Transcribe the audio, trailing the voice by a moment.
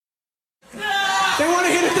They want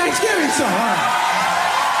to hear the Thanksgiving song.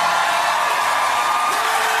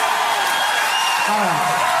 All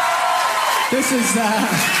right. This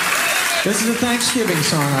is a Thanksgiving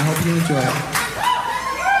song. I hope you enjoy it.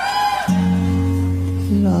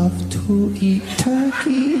 Love to eat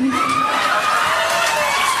turkey.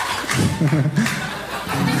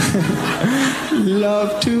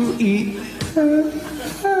 Love to eat turkey.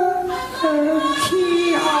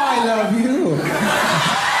 I love you.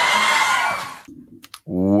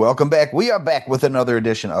 Welcome back. We are back with another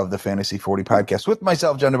edition of the Fantasy 40 podcast with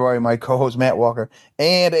myself, John DeBari, my co-host, Matt Walker,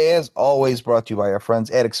 and as always, brought to you by our friends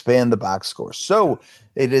at Expand the Box Score. So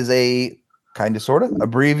it is a kind of sort of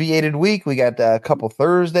abbreviated week. We got a couple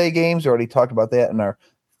Thursday games. We already talked about that in our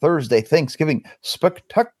Thursday Thanksgiving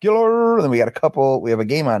Spectacular. And then we have a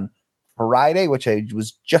game on Friday, which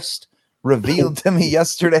was just revealed to me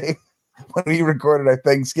yesterday when we recorded our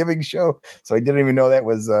Thanksgiving show. So I didn't even know that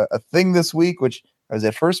was a thing this week, which I was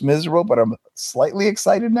at first miserable, but I'm slightly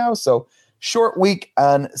excited now. So short week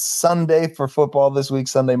on Sunday for football this week,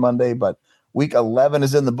 Sunday, Monday, but week 11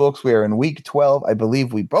 is in the books. We are in week 12. I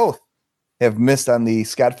believe we both have missed on the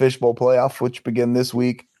Scott Fish Bowl playoff, which begin this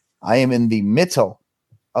week. I am in the middle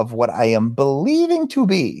of what I am believing to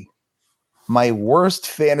be my worst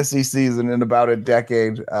fantasy season in about a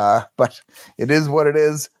decade. But it is what it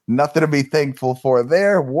is. Nothing to be thankful for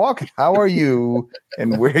there. Walk, how are you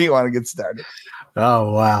and where do you want to get started?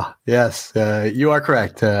 Oh, wow. Yes, you are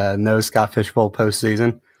correct. No Scott Fish Bowl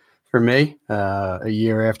postseason for me. A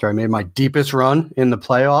year after I made my deepest run in the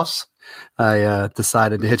playoffs, I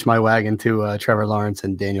decided to hitch my wagon to Trevor Lawrence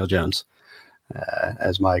and Daniel Jones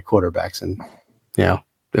as my quarterbacks. And,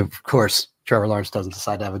 of course, Trevor Lawrence doesn't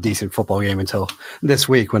decide to have a decent football game until this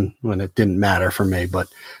week when it didn't matter for me. But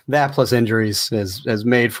that plus injuries has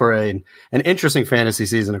made for an interesting fantasy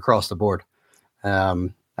season across the board.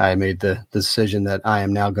 I made the decision that I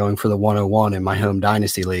am now going for the 101 in my home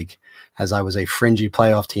dynasty league, as I was a fringy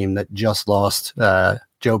playoff team that just lost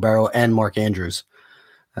Joe Burrow and Mark Andrews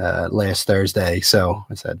last Thursday. So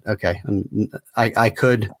I said, okay, I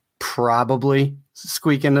could probably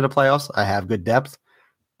squeak into the playoffs. I have good depth,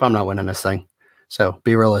 but I'm not winning this thing. So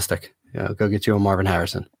be realistic. Go get you a Marvin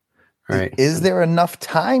Harrison. All right. Is there enough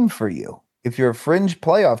time for you? If you're a fringe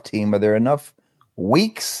playoff team, are there enough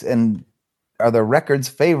weeks and are the records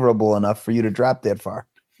favorable enough for you to drop that far?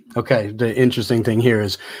 Okay. The interesting thing here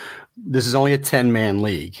is this is only a 10-man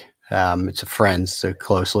league. It's a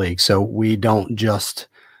close league. So we don't just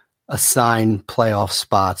assign playoff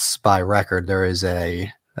spots by record. There is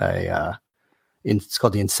it's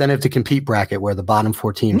called the incentive to compete bracket where the bottom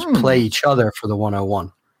four teams play each other for the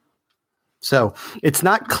 101. So it's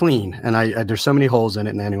not clean. And there's so many holes in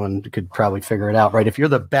it and anyone could probably figure it out, right? If you're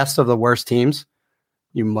the best of the worst teams,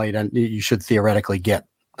 you should theoretically get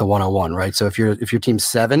the 101, right? So if your team's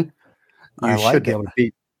 7, you should be able to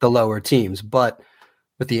beat the lower teams. But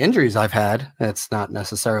with the injuries I've had, that's not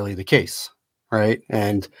necessarily the case, right?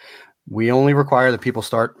 And we only require that people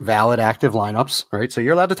start valid active lineups, right? So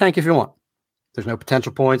you're allowed to tank if you want. There's no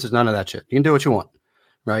potential points. There's none of that shit. You can do what you want,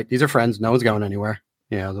 right? These are friends. No one's going anywhere.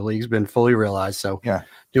 The league's been fully realized. So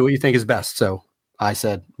do what you think is best. So I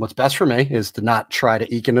said, what's best for me is to not try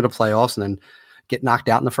to eke into the playoffs and then get knocked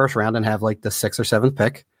out in the first round and have like the 6th or 7th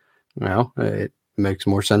pick. It makes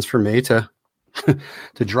more sense for me to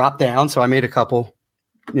drop down. So I made a couple,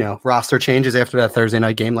 roster changes after that Thursday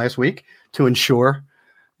night game last week to ensure,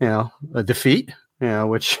 a defeat,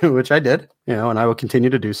 which I did, and I will continue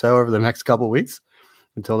to do so over the next couple of weeks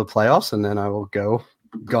until the playoffs. And then I will go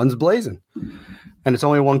guns blazing. And it's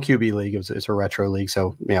only a 1 QB league. It's a retro league.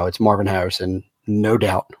 So, it's Marvin Harrison, no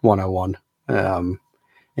doubt 101.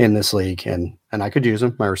 In this league, and I could use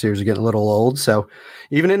them. My receivers are getting a little old, so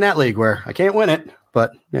even in that league where I can't win it,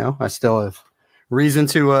 but I still have reason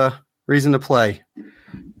to play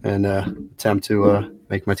and attempt to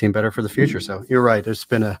make my team better for the future. So you're right. It's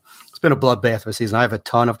been a bloodbath of a season. I have a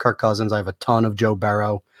ton of Kirk Cousins. I have a ton of Joe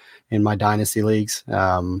Burrow in my dynasty leagues,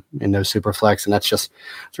 in those super flex, and it's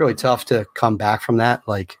really tough to come back from that.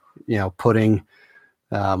 Like putting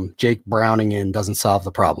Jake Browning in doesn't solve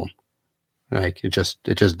the problem. Like it just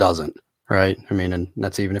doesn't, right? I mean, and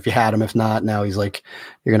that's even if you had him. If not, now he's like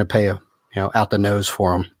you're going to pay out the nose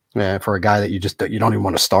for him for a guy that you don't even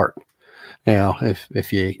want to start.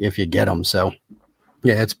 If you get him. So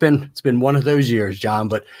yeah, it's been one of those years, John.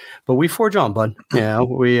 But we forge on, bud.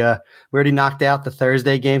 We already knocked out the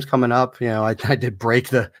Thursday games coming up. I did break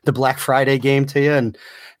the Black Friday game to you, and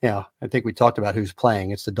I think we talked about who's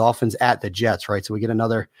playing. It's the Dolphins at the Jets, right? So we get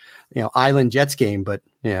another Island Jets game, but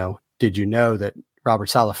did you know that Robert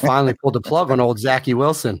Saleh finally pulled the plug on old Zachy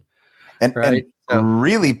Wilson? And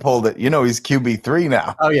really pulled it. He's QB3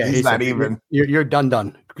 now. Oh yeah, he's not even. You're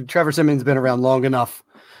done. Trevor Siemian's been around long enough.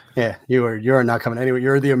 Yeah, you're not coming anywhere.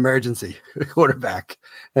 You're the emergency quarterback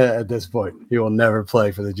at this point. You will never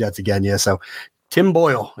play for the Jets again. Yeah, so Tim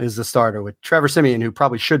Boyle is the starter with Trevor Siemian, who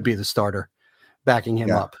probably should be the starter, backing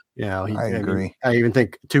him up. I agree. I even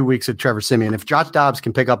think 2 weeks of Trevor Siemian. If Josh Dobbs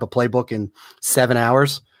can pick up a playbook in 7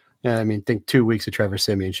 hours, think 2 weeks of Trevor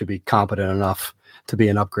Siemian should be competent enough to be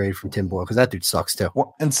an upgrade from Tim Boyle, because that dude sucks too.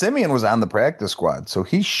 Well, and Siemian was on the practice squad, so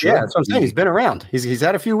he should. Yeah, that's what I'm saying. He's been around. He's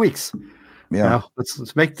had a few weeks. Yeah,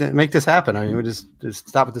 let's make this happen. I mean, we just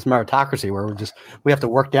stop with this meritocracy where we have to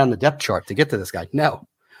work down the depth chart to get to this guy. No,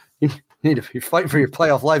 you're fighting for your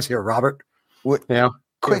playoff lives here, Robert.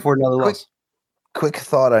 Quick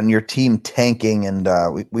thought on your team tanking, and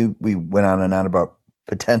we went on and on about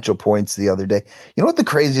potential points the other day. You know what the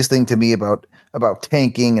craziest thing to me about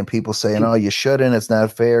tanking and people saying, "Oh, you shouldn't. It's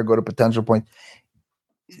not fair. Go to potential points."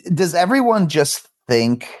 Does everyone just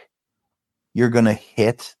think you're going to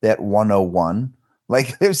hit that 101?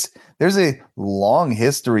 Like there's a long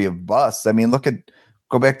history of busts. I mean,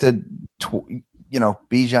 go back to,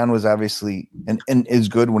 Bijan was obviously and is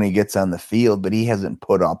good when he gets on the field, but he hasn't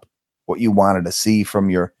put up what you wanted to see from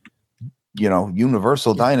your,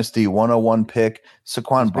 universal dynasty 101 pick.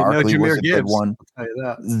 Saquon Barkley was a good one. I'll tell you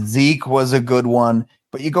that. Zeke was a good one,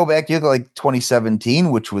 but you go back, you look like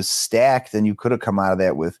 2017, which was stacked, and you could have come out of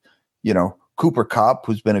that with, Cooper Kupp,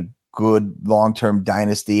 who's been a good long-term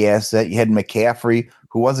dynasty asset. You had McCaffrey,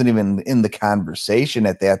 who wasn't even in the conversation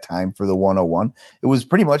at that time for the 101. It was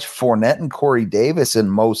pretty much Fournette and Corey Davis in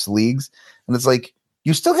most leagues. And it's like,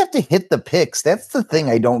 you still have to hit the picks. That's the thing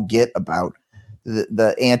I don't get about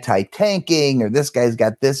the anti-tanking, or this guy's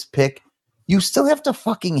got this pick. You still have to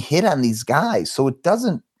fucking hit on these guys. So it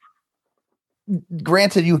doesn't,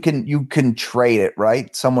 granted, you can trade it,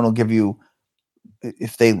 right? Someone will give you,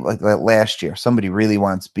 if they, like last year, somebody really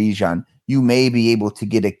wants Bijan, you may be able to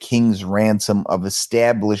get a king's ransom of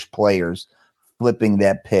established players flipping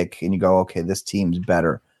that pick, and you go, okay, this team's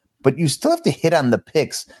better. But you still have to hit on the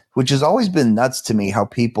picks, which has always been nuts to me, how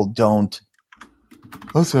people don't.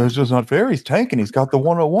 Listen, it's just not fair. He's tanking. He's got the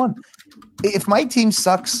 101. If my team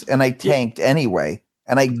sucks and I tanked anyway,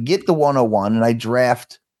 and I get the 101 and I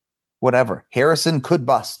draft whatever, Harrison could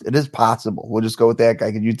bust. It is possible. We'll just go with that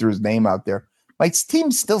guy because you threw his name out there. My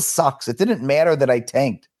team still sucks. It didn't matter that I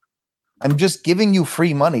tanked. I'm just giving you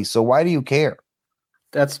free money. So why do you care?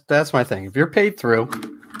 That's my thing. If you're paid through,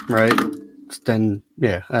 right, then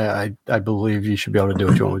yeah, I believe you should be able to do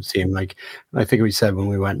what you want with the team. Like I think we said when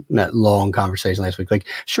we went in that long conversation last week, like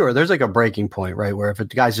sure, there's like a breaking point, right? Where if the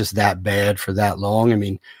guy's just that bad for that long, I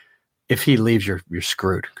mean, if he leaves, you're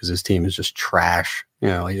screwed because his team is just trash.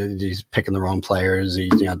 He's picking the wrong players.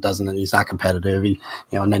 He's not competitive.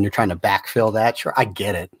 And then you're trying to backfill that. Sure, I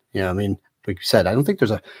get it. I mean, like you said, I don't think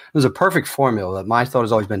there's a perfect formula. That my thought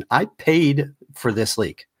has always been, I paid for this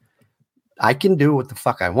league. I can do what the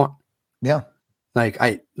fuck I want. Yeah.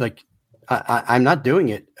 I'm not doing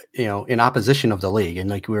it, in opposition of the league. And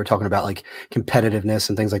like we were talking about, like competitiveness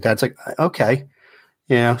and things like that. It's like, okay,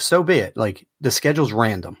 so be it. Like the schedule's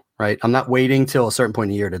random. Right. I'm not waiting till a certain point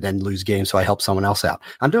in the year to then lose games so I help someone else out.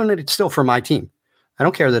 I'm doing it still for my team. I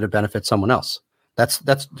don't care that it benefits someone else. That's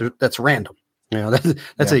random.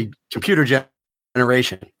 That's a computer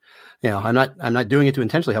generation. I'm not doing it to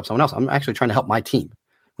intentionally help someone else. I'm actually trying to help my team,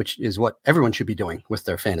 which is what everyone should be doing with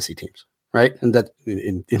their fantasy teams. Right. And that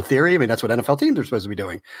in theory, I mean, that's what NFL teams are supposed to be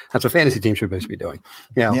doing. That's what fantasy teams are supposed to be doing.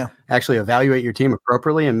 Actually evaluate your team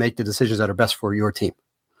appropriately and make the decisions that are best for your team.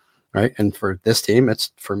 Right. And for this team,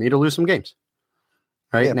 it's for me to lose some games.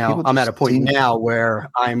 Right. Yeah, now I'm at a point now where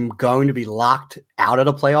I'm going to be locked out of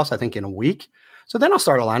the playoffs, I think, in a week. So then I'll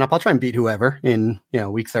start a lineup. I'll try and beat whoever in,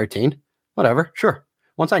 week 13, whatever. Sure.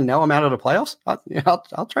 Once I know I'm out of the playoffs,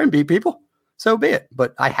 I'll try and beat people. So be it.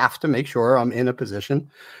 But I have to make sure I'm in a position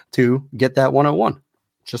to get that 101.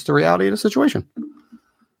 Just the reality of the situation.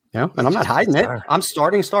 And I'm not hiding it. I'm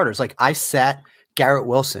starting starters. Like I sat Garrett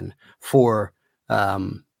Wilson for,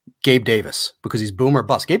 Gabe Davis because he's boom or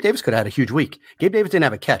bust. Gabe Davis could have had a huge week. Gabe Davis didn't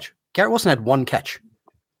have a catch. Garrett Wilson had one catch.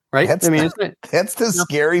 Right? That's the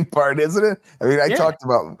scary part, isn't it? I mean, I talked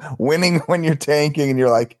about winning when you're tanking and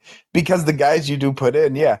you're like, because the guys you do put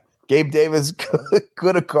in, Gabe Davis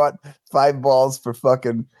could have caught 5 balls for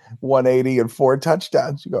fucking 180 and 4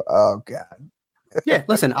 touchdowns. You go, oh God. Yeah,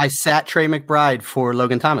 listen, I sat Trey McBride for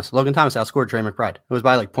Logan Thomas. Logan Thomas outscored Trey McBride. It was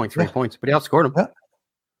by like 0.3 points, but he outscored him.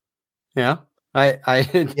 I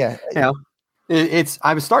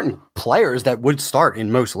was starting players that would start in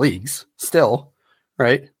most leagues still,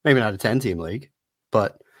 right? Maybe not a 10-team league,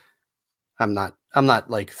 but I'm not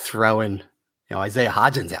like throwing, Isaiah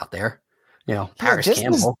Hodgins out there, Paris just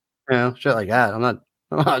Campbell, shit like that. I'm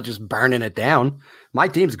not just burning it down. My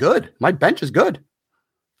team's good. My bench is good.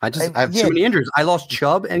 I have too many injuries. I lost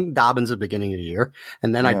Chubb and Dobbins at the beginning of the year,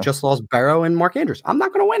 and then I just lost Barrow and Mark Andrews. I'm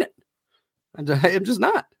not going to win it. I'm just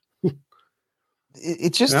not.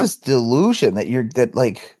 It's just this delusion that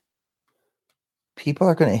like people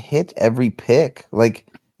are going to hit every pick, like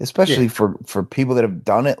especially for people that have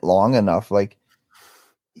done it long enough. Like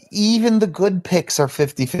even the good picks are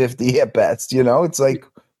 50-50 at best. It's like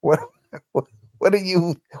what do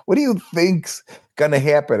you think's going to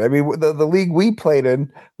happen? I mean, the league we played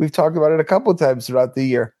in, we've talked about it a couple of times throughout the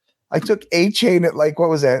year. I took A-Chain at like, what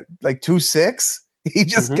was that? Like 2-6. He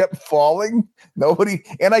just kept falling.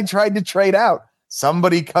 And I tried to trade out.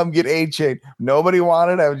 Somebody come get A-Chain. Nobody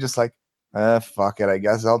wanted. I was just like, fuck it. I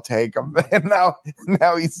guess I'll take him. And now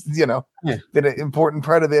he's, been an important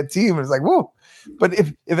part of that team. It's like, whoa. But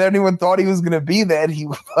if anyone thought he was going to be that, he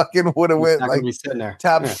fucking would have went like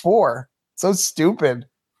top 4. So stupid.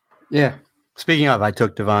 Yeah. Speaking of, I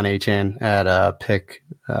took Devon Achane at pick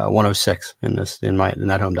 106 in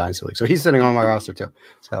that home dynasty league. So he's sitting on my roster too.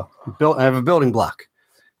 So I have a building block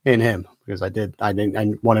in him because I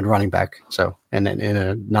wanted running back. So, and then in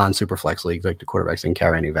a non-super flex league, like the quarterbacks didn't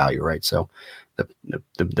carry any value, right? So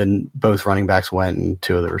then both running backs went and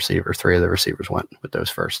 3 of the receivers went with those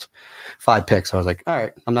first 5 picks. So I was like, all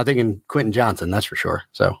right, I'm not thinking Quentin Johnson, that's for sure.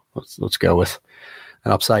 So let's go with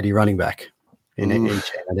an upside-y running back. I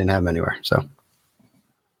didn't have him anywhere. So,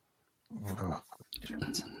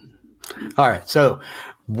 all right. So,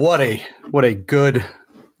 what a good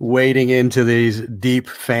wading into these deep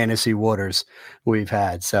fantasy waters we've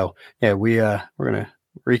had. So, yeah, we're gonna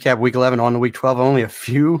recap week 11 on to week 12. Only a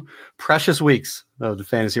few precious weeks of the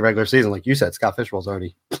fantasy regular season, like you said. Scott Fishbowl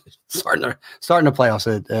already starting the playoffs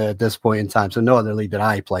at this point in time. So, no other league that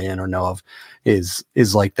I play in or know of is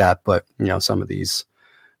like that. But some of these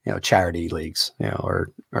charity leagues, are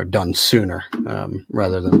done sooner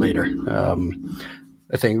rather than later.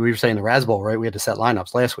 I think we were saying the Raz Bowl, right? We had to set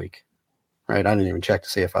lineups last week, right? I didn't even check to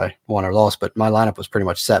see if I won or lost, but my lineup was pretty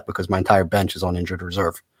much set because my entire bench is on injured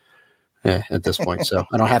reserve at this point. So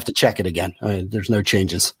I don't have to check it again. I mean, there's no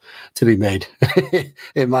changes to be made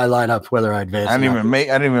in my lineup, whether I advance. I didn't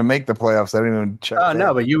even make the playoffs. I didn't even check. Oh,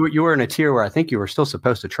 no, but you were in a tier where I think you were still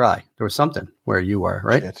supposed to try. There was something where you were,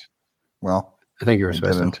 right? Shit. Well, I think you were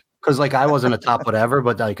supposed to. Because like I wasn't a top whatever,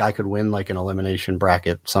 but like I could win like an elimination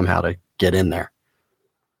bracket somehow to get in there.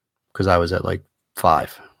 Because I was at like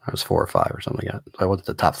 5. I was 4 or 5 or something like that. So I wasn't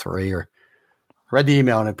the top 3 or read the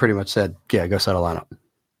email and it pretty much said, yeah, go set a lineup.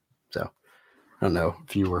 So I don't know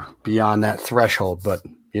if you were beyond that threshold, but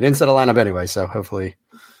you didn't set a lineup anyway. So hopefully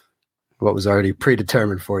what was already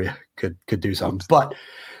predetermined for you could do something. But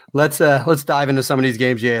let's dive into some of these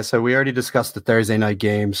games. Yeah. So we already discussed the Thursday night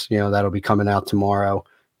games. That'll be coming out tomorrow.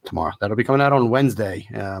 That'll be coming out on Wednesday.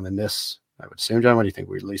 And this, I would assume, John, what do you think?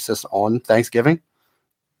 We release this on Thanksgiving?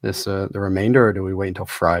 The remainder, or do we wait until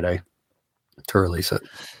Friday to release it?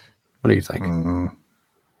 What do you think? I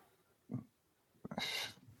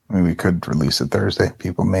mean, we could release it Thursday.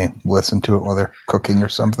 People may listen to it while they're cooking or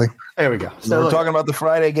something. There we go. So we're talking about the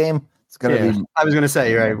Friday game. It's going to be. I was going to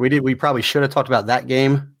say, right? We probably should have talked about that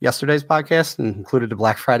game yesterday's podcast and included the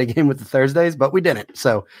Black Friday game with the Thursdays, but we didn't.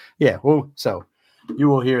 So yeah. So you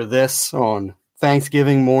will hear this on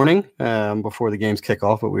Thanksgiving morning before the games kick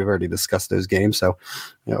off, but we've already discussed those games. So,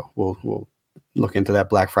 we'll look into that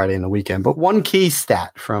Black Friday and the weekend. But one key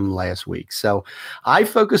stat from last week. So I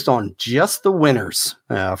focused on just the winners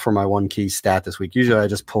for my one key stat this week. Usually I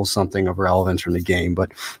just pull something of relevance from the game,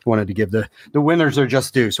 but I wanted to give the winners their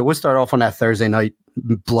just due. So we'll start off on that Thursday night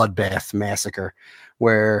bloodbath massacre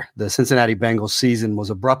where the Cincinnati Bengals season was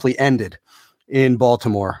abruptly ended in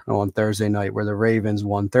Baltimore on Thursday night, where the Ravens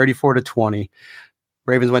won 34-20.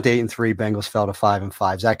 Ravens went to 8-3. Bengals fell to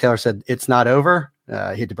 5-5. Zach Taylor said it's not over.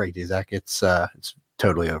 I hate to break to you, Zach. It's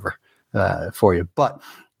totally over for you. But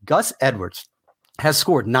Gus Edwards has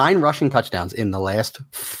scored 9 rushing touchdowns in the last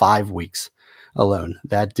 5 weeks alone.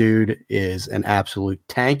 That dude is an absolute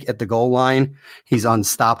tank at the goal line. He's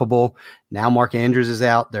unstoppable. Now Mark Andrews is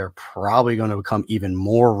out. They're probably going to become even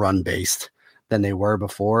more run-based than they were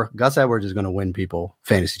before. Gus Edwards is going to win people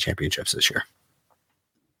fantasy championships this year.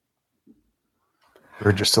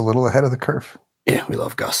 We're just a little ahead of the curve. Yeah, we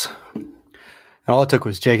love Gus. And all it took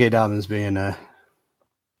was J.K. Dobbins being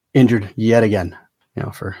injured yet again,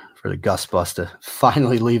 for the Gus bus to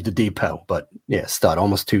finally leave the depot. But yeah, stud,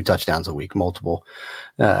 almost 2 touchdowns a week, multiple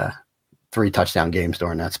 3 touchdown games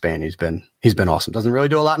during that span. He's been He's been awesome. Doesn't really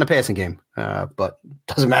do a lot in the passing game, but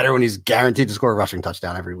doesn't matter when he's guaranteed to score a rushing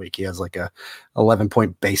touchdown every week. He has like a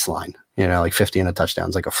 11-point baseline, like 50 and a touchdown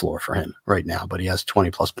is like a floor for him right now, but he has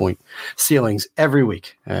 20+ point ceilings every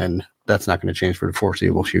week. And that's not going to change for the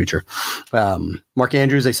foreseeable future. Mark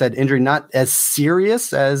Andrews, they said injury not as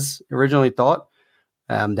serious as originally thought,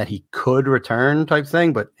 that he could return type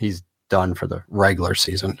thing, but he's done for the regular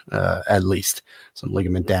season, at least. Some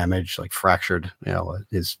ligament damage, like fractured,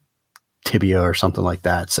 his tibia or something like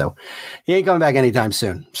that. So he ain't coming back anytime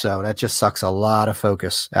soon. So that just sucks a lot of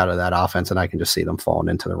focus out of that offense, and I can just see them falling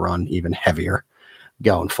into the run even heavier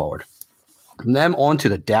going forward. From them on to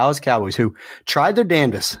the Dallas Cowboys, who tried their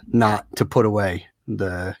damnedest not to put away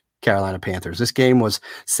the Carolina Panthers. This game was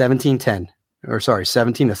 17-3.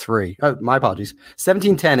 Oh, my apologies.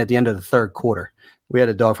 17-10 at the end of the third quarter. We had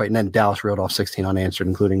a dogfight, and then Dallas reeled off 16 unanswered,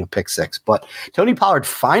 including a pick 6. But Tony Pollard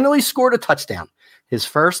finally scored a touchdown, his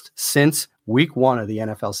first since week 1 of the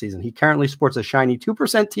NFL season. He currently sports a shiny 2%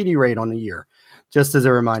 TD rate on the year. Just as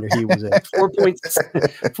a reminder, he was at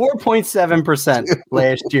 4.7%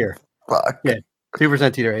 last year. Fuck. Yeah,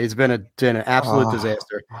 2% TD rate. It's been an absolute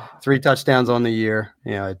disaster. 3 touchdowns on the year.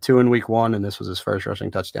 2 in week 1, and this was his first rushing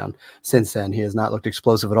touchdown. Since then, he has not looked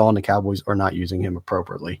explosive at all, and the Cowboys are not using him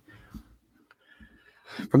appropriately.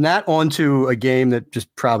 From that on to a game that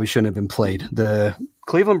just probably shouldn't have been played. The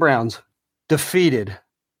Cleveland Browns defeated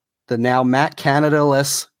the now Matt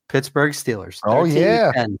Canada-less Pittsburgh Steelers. Oh,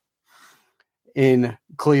 yeah. In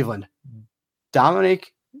Cleveland.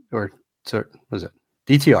 Dominic, or what was it?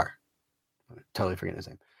 DTR. I'm totally forgetting his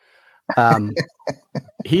name.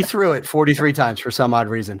 He threw it 43 times for some odd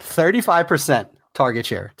reason. 35% target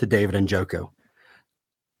share to David Njoku.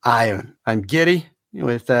 I'm giddy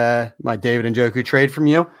with my David Njoku trade from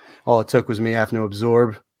you. All it took was me having to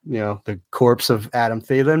absorb, the corpse of Adam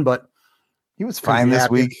Thielen, but he was fine this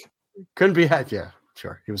week. Couldn't be happy. Yeah,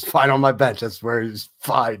 sure. He was fine on my bench. That's where he's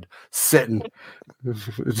fine sitting.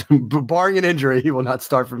 Barring an injury, he will not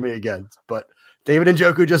start for me again. But David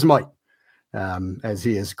Njoku just might, as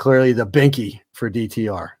he is clearly the binky for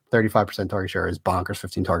DTR. 35% target share is bonkers,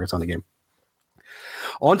 15 targets on the game.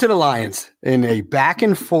 On to the Lions in a back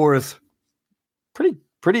and forth,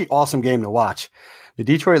 pretty awesome game to watch. The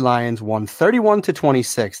Detroit Lions won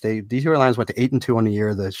 31-26. The Detroit Lions went to 8-2 on the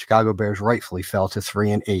year. The Chicago Bears rightfully fell to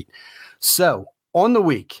 3-8. So on the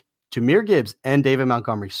week, Jahmyr Gibbs and David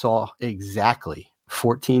Montgomery saw exactly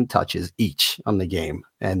 14 touches each on the game,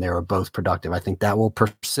 and they were both productive. I think that will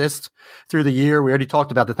persist through the year. We already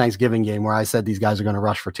talked about the Thanksgiving game where I said these guys are going to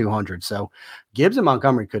rush for 200. So Gibbs and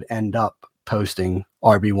Montgomery could end up posting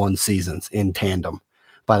RB1 seasons in tandem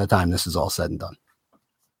by the time this is all said and done.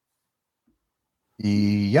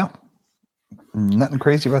 Yeah. Nothing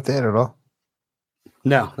crazy about that at all.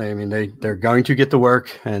 No, I mean, they're going to get the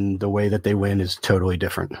work, and the way that they win is totally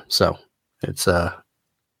different. So it's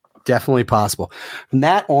definitely possible. From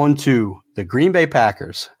that on to the Green Bay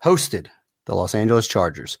Packers hosted the Los Angeles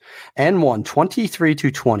Chargers and won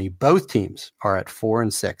 23-20. Both teams are at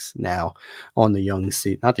 4-6 now on the on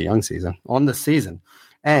the season.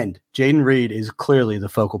 And Jaden Reed is clearly the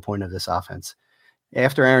focal point of this offense.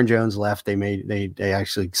 After Aaron Jones left, they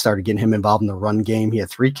actually started getting him involved in the run game. He had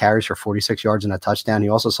 3 carries for 46 yards and a touchdown. He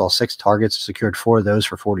also saw 6 targets, secured 4 of those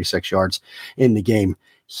for 46 yards in the game.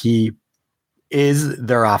 He is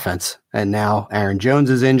their offense. And now Aaron Jones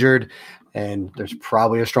is injured, and there's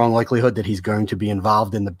probably a strong likelihood that he's going to be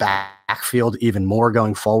involved in the backfield even more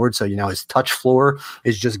going forward. So, his touch floor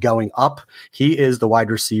is just going up. He is the wide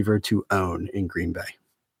receiver to own in Green Bay.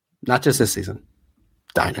 Not just this season.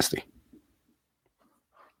 Dynasty.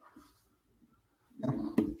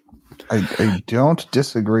 I don't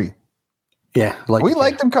disagree. Yeah. We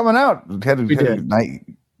liked them coming out. Had a night.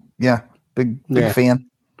 Yeah. Big fan.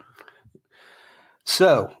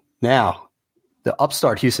 So now the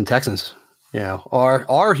upstart Houston Texans,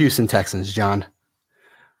 our Houston Texans, John,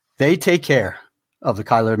 they take care of the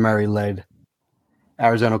Kyler Murray-led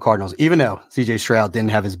Arizona Cardinals, even though CJ Stroud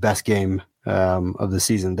didn't have his best game of the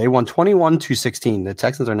season. They won 21-16. The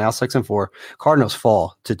Texans are now 6-4. Cardinals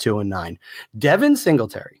fall to 2-9. Devin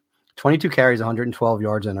Singletary, 22 carries, 112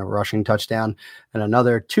 yards, and a rushing touchdown, and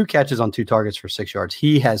another 2 catches on 2 targets for 6 yards.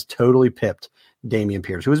 He has totally pipped Dameon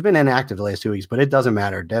Pierce, who has been inactive the last 2 weeks, but it doesn't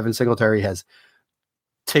matter. Devin Singletary has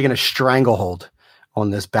taken a stranglehold on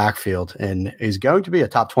this backfield and is going to be a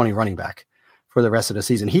top 20 running back for the rest of the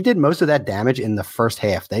season. He did most of that damage in the first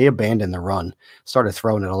half. They abandoned the run, started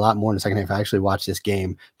throwing it a lot more in the second half. I actually watched this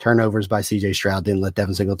game. Turnovers by CJ Stroud didn't let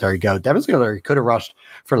Devin Singletary go. Devin Singletary could have rushed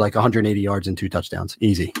for like 180 yards and 2 touchdowns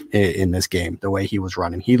easy in this game, the way he was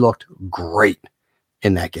running. He looked great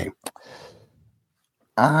in that game.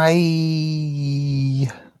 I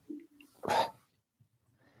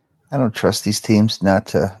don't trust these teams not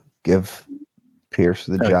to give Pierce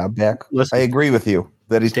the job back. Listen, I agree with you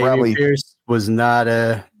that he's Damian probably Pierce was not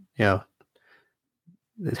the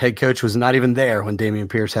head coach was not even there when Damian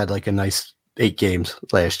Pierce had like a nice 8 games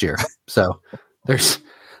last year. So there's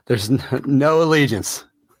no allegiance.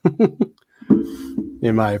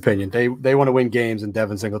 In my opinion, they want to win games, and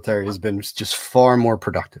Devin Singletary has been just far more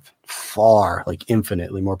productive, like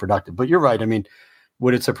infinitely more productive. But you're right. I mean,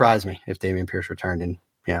 would it surprise me if Damian Pierce returned and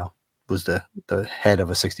was the head of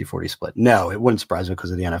a 60-40 split? No, it wouldn't surprise me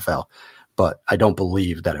because of the NFL. But I don't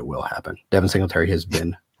believe that it will happen. Devin Singletary has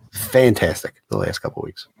been fantastic the last couple of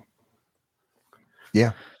weeks.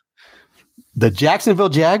 Yeah. The Jacksonville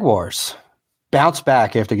Jaguars bounced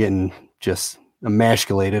back after getting just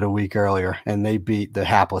emasculated a week earlier, and they beat the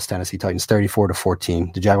hapless Tennessee Titans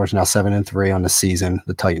 34-14. The Jaguars are now 7-3 on the season.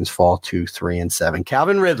 The Titans fall to 3-7.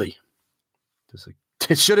 Calvin Ridley,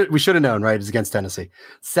 we should have known, right? It's against Tennessee.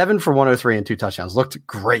 7 for 103 and 2 touchdowns. Looked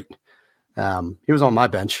great. He was on my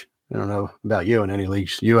bench. I don't know about you in any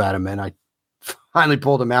leagues you had him in. I finally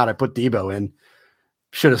pulled him out. I put Debo in.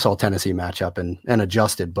 Should have saw Tennessee matchup and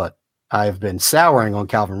adjusted, but I've been souring on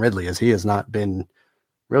Calvin Ridley as he has not been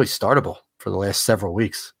really startable for the last several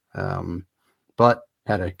weeks. But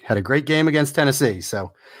had a great game against Tennessee,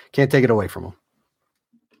 so can't take it away from him.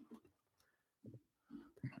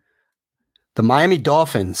 The Miami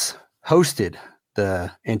Dolphins hosted the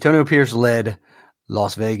Antonio Pierce-led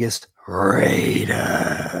Las Vegas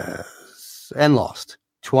Raiders and lost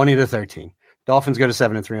 20-13. Dolphins go to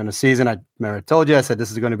 7-3 on the season. I remember I told you, I said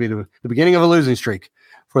this is going to be the beginning of a losing streak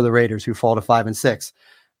for the Raiders, who fall to 5-6.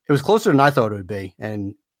 It was closer than I thought it would be,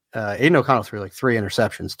 and Aiden O'Connell threw like 3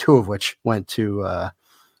 interceptions, 2 of which went to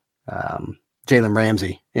Jalen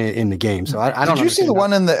Ramsey in the game. So I don't. Did you see the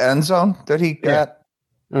one in the end zone that he got?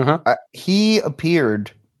 Uh-huh. He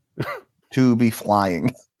appeared to be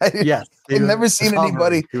flying. Yes, I've never seen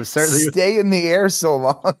anybody stay in the air so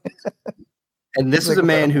long. And this is a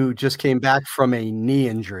man who just came back from a knee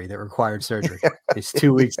injury that required surgery. He's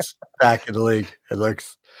 2 weeks back in the league. It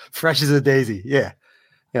looks fresh as a daisy. Yeah.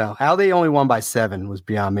 How they only won by 7 was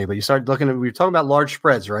beyond me. But you started looking at, we were talking about large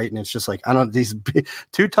spreads, right? And it's just like, these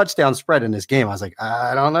 2 touchdown spread in this game. I was like,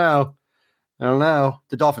 I don't know.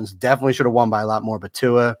 The Dolphins definitely should have won by a lot more, but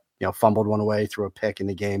Tua, fumbled one away, threw a pick in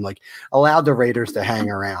the game, like allowed the Raiders to hang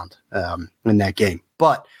around in that game.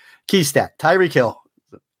 But key stat, Tyreek Hill,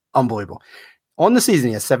 unbelievable. On the season,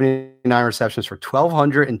 he has 79 receptions for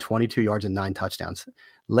 1,222 yards and 9 touchdowns.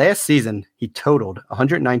 Last season, he totaled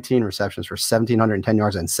 119 receptions for 1,710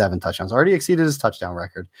 yards and 7 touchdowns. Already exceeded his touchdown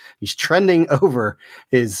record. He's trending over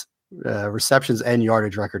his receptions and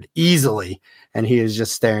yardage record easily, and he is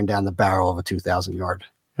just staring down the barrel of a 2,000-yard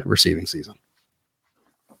receiving season.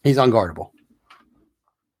 He's unguardable.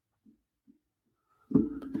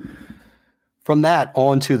 From that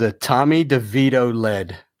on to the Tommy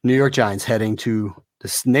DeVito-led New York Giants heading to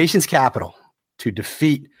the nation's capital to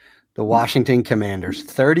defeat the Washington Commanders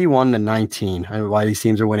 31-19. I don't know why these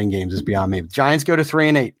teams are winning games is beyond me. The Giants go to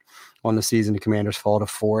 3-8 on the season. The Commanders fall to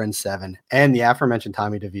 4-7. And the aforementioned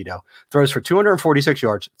Tommy DeVito throws for 246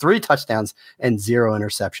 yards, 3 touchdowns, and 0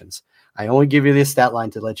 interceptions. I only give you this stat line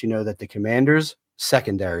to let you know that the Commanders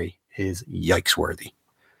secondary is yikes worthy.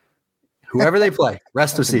 Whoever they play,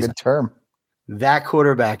 rest of season. Good term. That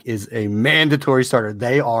quarterback is a mandatory starter.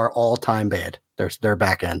 They are all-time bad. Their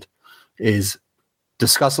back end is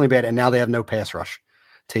disgustingly bad, and now they have no pass rush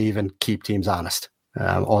to even keep teams honest.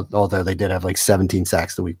 Although they did have like 17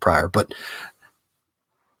 sacks the week prior. But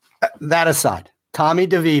that aside, Tommy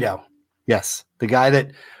DeVito, yes, the guy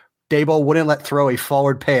that Daboll wouldn't let throw a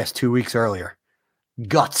forward pass 2 weeks earlier,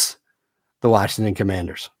 guts the Washington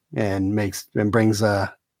Commanders and brings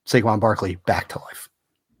Saquon Barkley back to life.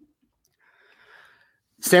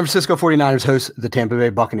 San Francisco 49ers host the Tampa Bay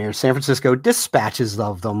Buccaneers. San Francisco dispatches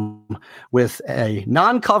of them with a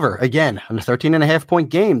non-cover again on a 13.5-point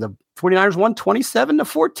game. The 49ers won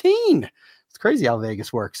 27-14. It's crazy how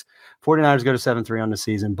Vegas works. 49ers go to 7-3 on the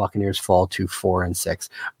season. Buccaneers fall to 4-6.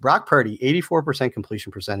 Brock Purdy, 84%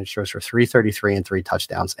 completion percentage, throws for 333 and 3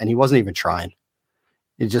 touchdowns, and he wasn't even trying.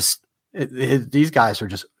 These guys are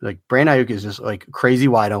just like Brandon Ayuk is just like crazy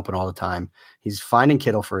wide open all the time. He's finding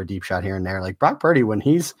Kittle for a deep shot here and there. Like Brock Purdy, when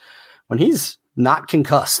he's not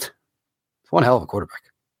concussed, it's one hell of a quarterback.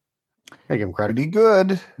 I give him credit. Pretty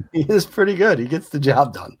good. He is pretty good. He gets the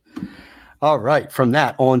job done. All right. From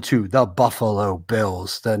that on to the Buffalo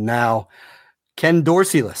Bills, the now Ken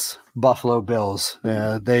Dorsey-less Buffalo Bills.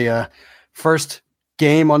 They first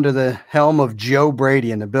game under the helm of Joe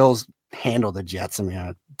Brady, and the Bills handled the Jets. I mean,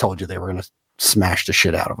 I told you they were going to smash the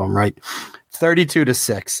shit out of them, right?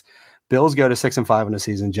 32-6. Bills go to 6-5 in the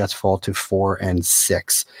season. Jets fall to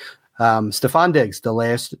 4-6. Stephon Diggs, the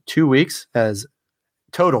last 2 weeks, has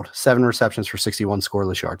totaled 7 receptions for 61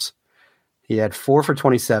 scoreless yards. He had 4 for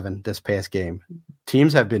 27 this past game.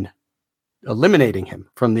 Teams have been eliminating him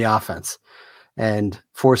from the offense and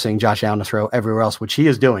forcing Josh Allen to throw everywhere else, which he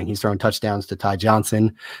is doing. He's throwing touchdowns to Ty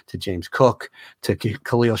Johnson, to James Cook, to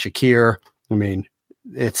Khalil Shakir. I mean,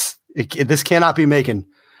 this cannot be making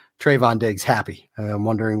Trayvon Diggs happy. I'm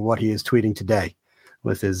wondering what he is tweeting today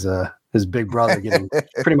with his big brother getting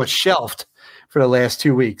pretty much shelved for the last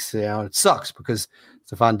 2 weeks. You know, it sucks because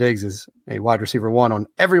Stephon Diggs is a wide receiver 1 on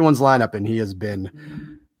everyone's lineup, and he has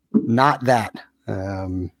been not that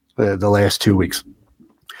the last 2 weeks.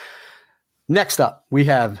 Next up, we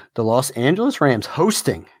have the Los Angeles Rams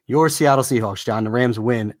hosting your Seattle Seahawks. John, the Rams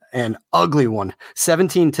win an ugly one,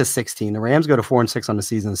 17-16. The Rams go to 4-6 on the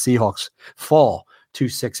season. The Seahawks fall to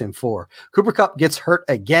 6-4. Cooper Kupp gets hurt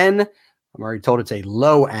again. I'm already told it's a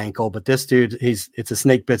low ankle, but this dude, it's a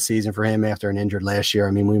snake bit season for him after an injured last year.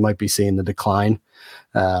 I mean, we might be seeing the decline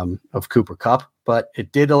of Cooper Kupp, but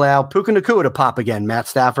it did allow Puka Nacua to pop again. Matt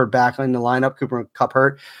Stafford back in the lineup. Cooper Kupp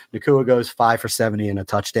hurt. Nacua goes 5 for 70 and a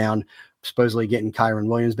touchdown. Supposedly getting Kyron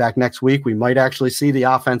Williams back next week. We might actually see the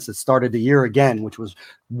offense that started the year again, which was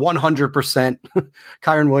 100%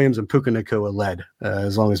 Kyron Williams and Puka Nacua led,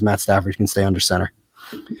 as long as Matt Stafford can stay under center.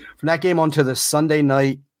 From that game on to the Sunday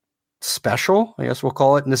night special, I guess we'll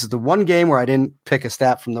call it. And this is the one game where I didn't pick a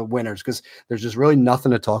stat from the winners because there's just really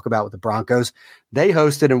nothing to talk about with the Broncos. They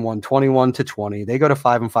hosted and won 21-20. They go to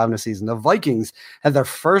 5-5 in the season. The Vikings had their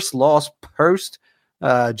first loss post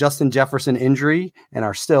Justin Jefferson injury and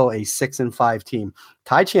are still a 6-5 team.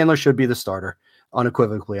 Ty Chandler should be the starter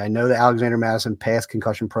unequivocally. I know that Alexander Madison passed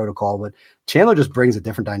concussion protocol, but Chandler just brings a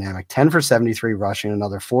different dynamic. 10 for 73 rushing,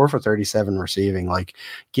 another 4 for 37 receiving. Like,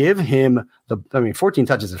 give him 14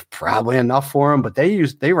 touches is probably enough for him, but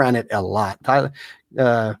they ran it a lot.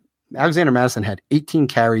 Alexander Madison had 18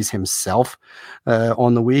 carries himself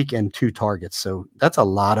on the week and 2 targets. So that's a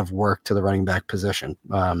lot of work to the running back position.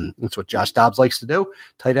 That's what Josh Dobbs likes to do,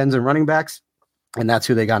 tight ends and running backs. And that's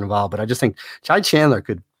who they got involved. But I just think Ty Chandler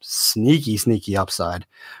could sneaky upside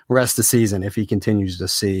rest of the season if he continues to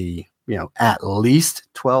see, at least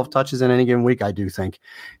 12 touches in any given week. I do think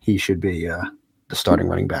he should be the starting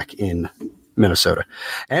running back in Minnesota.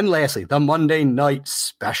 And lastly, the Monday night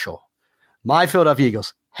special. My Philadelphia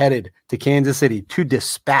Eagles headed to Kansas City to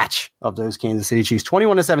dispatch of those Kansas City Chiefs.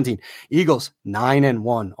 21-17. Eagles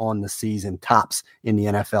 9-1 on the season, tops in the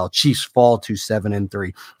NFL. Chiefs fall to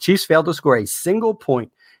 7-3. Chiefs failed to score a single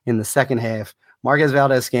point in the second half. Marquez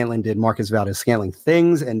Valdez-Scantling did Marquez Valdez-Scantling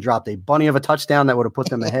things and dropped a bunny of a touchdown that would have put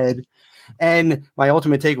them ahead. And my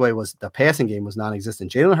ultimate takeaway was the passing game was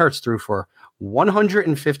non-existent. Jalen Hurts threw for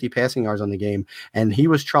 150 passing yards on the game, and he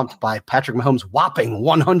was trumped by Patrick Mahomes' whopping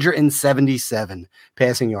 177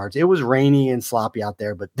 passing yards. It was rainy and sloppy out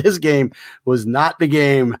there, but this game was not the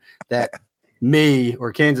game that me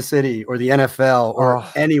or Kansas City or the NFL or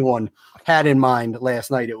anyone had in mind last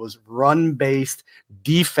night. It was run-based,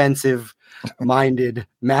 defensive minded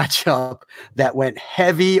matchup that went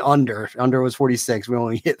heavy under. Under was 46. We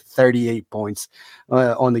only hit 38 points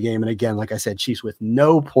on the game. And again, like I said, Chiefs with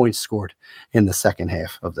no points scored in the second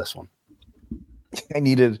half of this one. I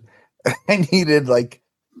needed like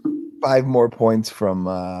 5 more points from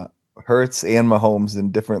Hurts and Mahomes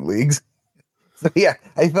in different leagues. So yeah,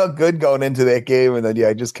 I felt good going into that game, and then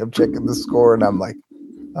I just kept checking the score, and I'm like,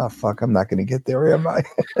 oh fuck, I'm not going to get there, am I?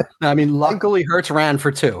 I mean, luckily Hurts ran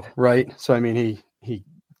for 2, right? So I mean, he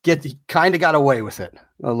kind of got away with it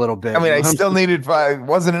a little bit. I mean, I still needed 5.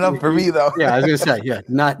 Wasn't enough for me though. Yeah, I was going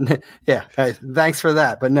to say, thanks for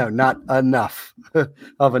that, but no, not enough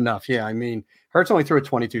of enough. Yeah, I mean, Hurts only threw it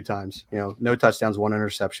 22 times. No touchdowns, 1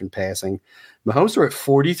 interception passing. Mahomes threw it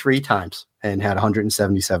 43 times and had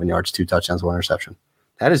 177 yards, 2 touchdowns, 1 interception.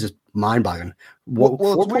 That is just mind-boggling.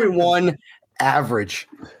 4.1 average,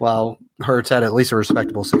 while Hurts had at least a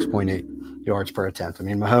respectable 6.8 yards per attempt. I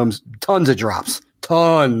mean, Mahomes, tons of drops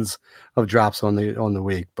on the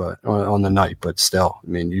week, but on the night, but still, I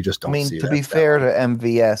mean, you just don't see that. To be fair to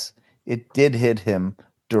MVS, it did hit him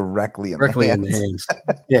directly in the hands.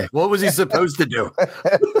 Yeah. What was he supposed to do?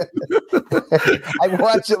 I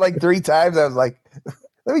watched it like 3 times. I was like,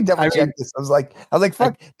 let me double check this. I was like,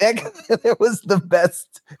 fuck, that was the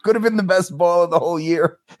best. Could have been the best ball of the whole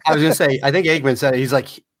year. I was gonna say, I think Aikman said it. He's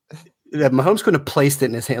like, that Mahomes couldn't have placed it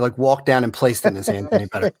in his hand, like walked down and placed it in his hand any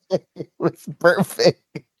better. It was perfect.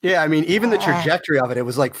 Yeah, I mean, even the trajectory of it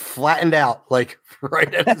was like flattened out, like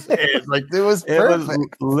right at his hand. Like it was perfect. It was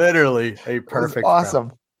literally a perfect. Awesome.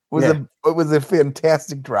 Throw. was a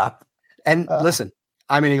fantastic drop. And listen,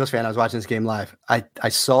 I'm an Eagles fan. I was watching this game live. I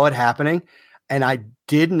saw it happening, and I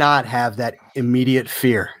did not have that immediate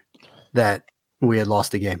fear that we had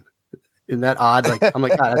lost the game. Isn't that odd? Like, I'm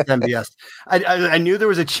like, God, that's MBS. I knew there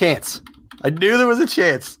was a chance. I knew there was a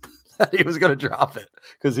chance that he was going to drop it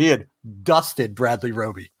because he had dusted Bradley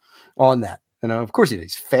Roby on that. And of course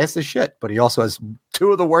he's fast as shit, but he also has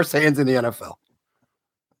two of the worst hands in the NFL.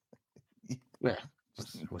 Yeah,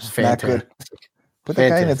 it was fantastic. Put the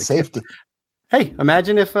guy in at safety. Hey,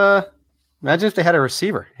 imagine if they had a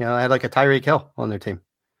receiver. You know, they had like a Tyreek Hill on their team.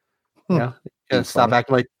 You know, you gotta stop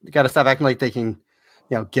acting like they can,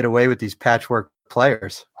 you know, get away with these patchwork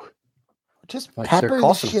players. Just like pepper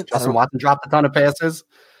the shit. Justin Watson dropped a ton of passes.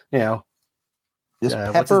 You know, just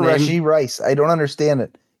pepper Rashee Rice. I don't understand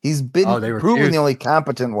it. He's been proven the only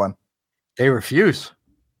competent one. They refuse.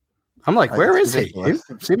 I'm like, where is he? It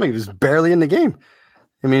seemed like he was barely in the game.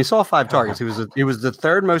 I mean, he saw 5 targets. He was the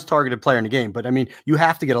third most targeted player in the game. But I mean, you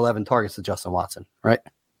have to get 11 targets to Justin Watson, right? I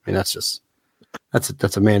mean, that's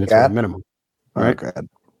a mandatory minimum, right? God.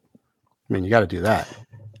 I mean, you got to do that.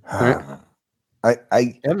 Right?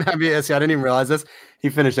 I didn't even realize this. He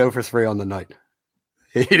finished 0 for 3 on the night.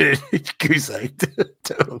 He did goose egg,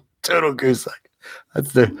 total goose egg.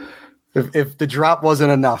 That's if the drop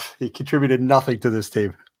wasn't enough, he contributed nothing to this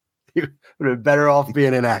team. He would have been better off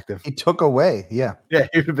being inactive. He took away, yeah, he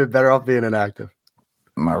would have been better off being inactive.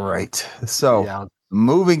 All right. So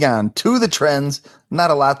moving on to the trends.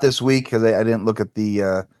 Not a lot this week because I didn't look at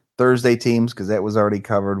the Thursday teams because that was already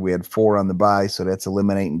covered. We had 4 on the bye, so that's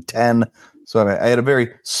eliminating 10. So I had a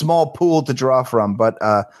very small pool to draw from. But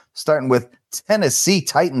starting with Tennessee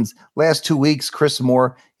Titans, last 2 weeks, Chris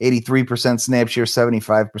Moore, 83% snap share,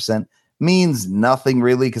 75%. Means nothing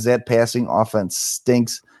really because that passing offense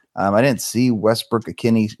stinks. I didn't see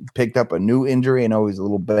Westbrook-Ikhine picked up a new injury. I know he's a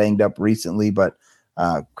little banged up recently, but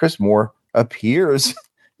Chris Moore appears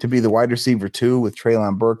to be the wide receiver 2 with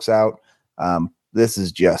Treylon Burks out. This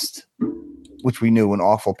is just, which we knew, an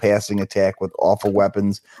awful passing attack with awful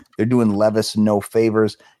weapons. They're doing Levis no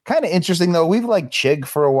favors. Kind of interesting, though. We've liked Chig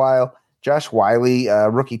for a while. Josh Wiley,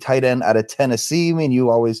 rookie tight end out of Tennessee. I mean, you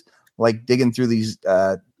always like digging through these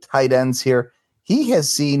tight ends here. He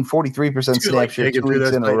has seen 43% snap share 2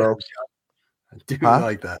 weeks in a row. I do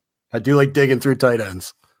like that. I do like digging through tight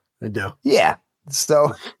ends. I do. Yeah.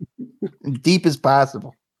 So deep as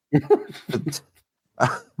possible.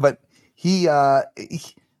 But he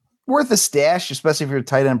worth a stash, especially if you're a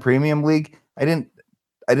tight end premium league. I didn't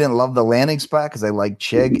love the landing spot because I like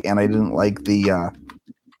Chig and I didn't like the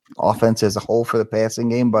offense as a whole for the passing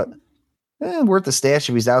game, but worth the stash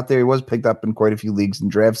if he's out there. He was picked up in quite a few leagues in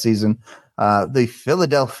draft season. The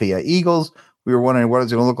Philadelphia Eagles, we were wondering what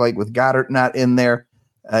it's going to look like with Goddard not in there.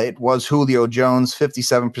 It was Julio Jones,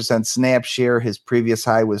 57% snap share. His previous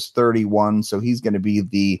high was 31, so he's going to be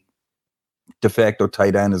the de facto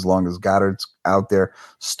tight end as long as Goddard's out there.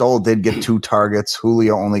 Stoll did get 2 targets.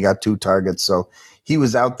 Julio only got 2 targets, so he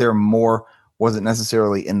was out there more. Wasn't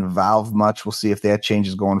necessarily involved much. We'll see if that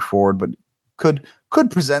changes going forward, but could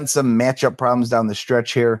present some matchup problems down the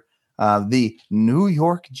stretch here. The New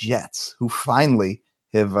York Jets, who finally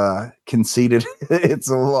have conceded it's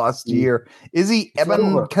a lost year. Izzy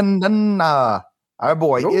Ebankanana, our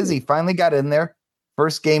boy Izzy, finally got in there.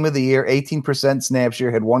 First game of the year, 18% snap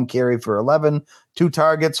share, had 1 carry for 11, 2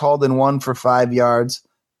 targets, hauled in 1 for 5 yards.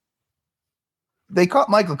 They caught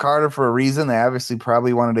Michael Carter for a reason. They obviously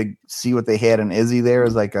probably wanted to see what they had in Izzy there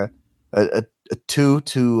as like a 2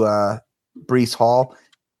 to Breece Hall.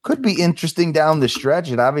 Could be interesting down the stretch,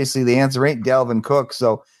 and obviously the answer ain't Dalvin Cook.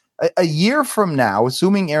 So a year from now,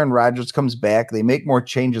 assuming Aaron Rodgers comes back, they make more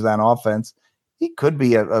changes on offense, he could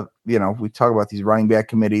be we talk about these running back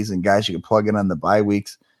committees and guys you can plug in on the bye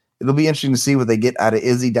weeks. It'll be interesting to see what they get out of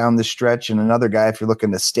Izzy down the stretch. And another guy, if you're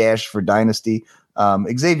looking to stash for Dynasty,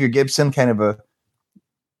 Xavier Gibson, kind of a,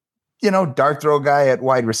 dart throw guy at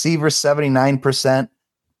wide receiver, 79%.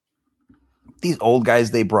 These old guys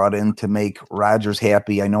they brought in to make Rodgers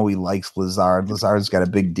happy. I know he likes Lazard. Lazard's got a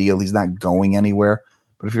big deal. He's not going anywhere.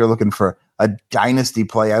 But if you're looking for a dynasty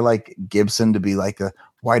play, I like Gibson to be like a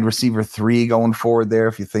wide receiver 3 going forward there.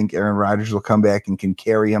 If you think Aaron Rodgers will come back and can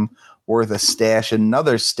carry him, worth a stash.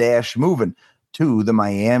 Another stash moving to the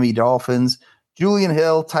Miami Dolphins. Julian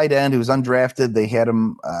Hill, tight end, who's undrafted. They had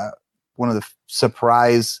him one of the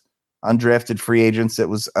surprise undrafted free agents that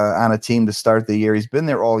was on a team to start the year. He's been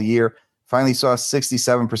there all year. Finally saw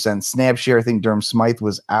 67% snap share. I think Durham Smythe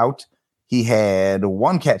was out. He had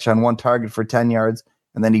 1 catch on 1 target for 10 yards,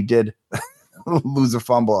 and then he did lose a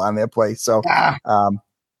fumble on that play. So,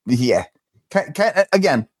 yeah.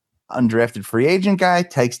 Again, undrafted free agent guy,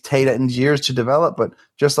 takes tight ends years to develop, but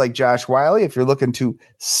just like Josh Wiley, if you're looking to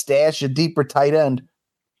stash a deeper tight end,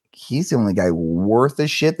 he's the only guy worth a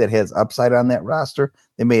shit that has upside on that roster.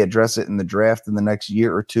 They may address it in the draft in the next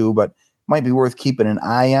year or two, but might be worth keeping an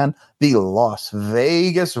eye on. The Las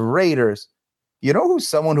Vegas Raiders. You know who's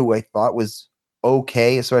someone who I thought was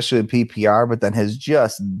okay, especially in PPR, but then has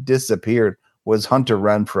just disappeared, was Hunter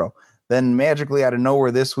Renfrow. Then magically out of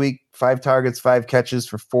nowhere this week, 5 targets, 5 catches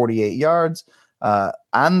for 48 yards.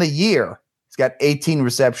 On the year, he's got 18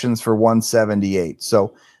 receptions for 178.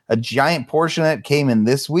 So a giant portion of that came in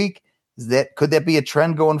this week. Could that be a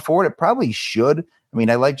trend going forward? It probably should. I mean,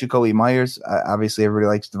 I like Jacoby Myers. Obviously, everybody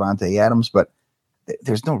likes Devontae Adams, but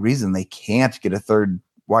there's no reason they can't get a third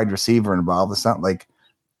wide receiver involved. It's not like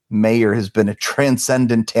Mayer has been a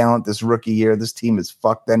transcendent talent this rookie year. This team is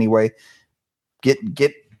fucked anyway.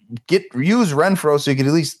 Use Renfrow so you could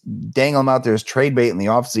at least dangle him out there as trade bait in the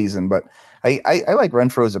offseason. But I like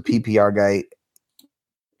Renfrow as a PPR guy.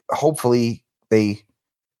 Hopefully they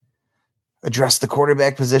address the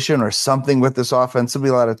quarterback position or something with this offense. There'll be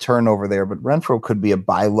a lot of turnover there, but Renfrow could be a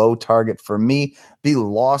buy low target for me. The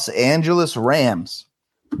Los Angeles Rams.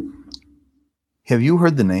 Have you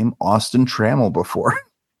heard the name Austin Trammell before?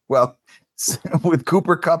 Well, with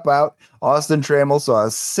Cooper Kupp out, Austin Trammell saw a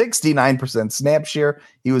 69% snap share.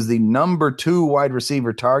 He was the number 2 wide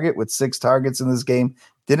receiver target with 6 targets in this game.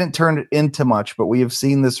 Didn't turn it into much, but we have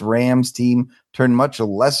seen this Rams team turn much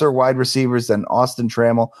lesser wide receivers than Austin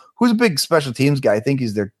Trammell, who's a big special teams guy. I think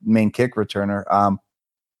he's their main kick returner.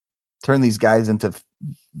 Turn these guys into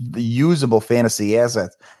usable fantasy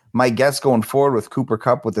assets. My guess going forward with Cooper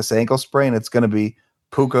Kupp with this ankle sprain, it's going to be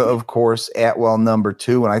Puka, of course, Atwell number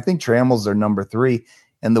 2, and I think Trammell's their number 3.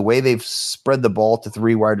 And the way they've spread the ball to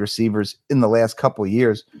 3 wide receivers in the last couple of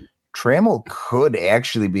years, Trammell could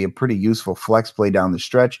actually be a pretty useful flex play down the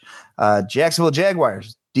stretch. Jacksonville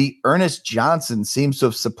Jaguars. Ernest Johnson seems to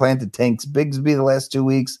have supplanted Tanks Bigsby the last 2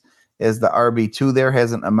 weeks as the RB2 there.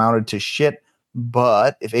 Hasn't amounted to shit,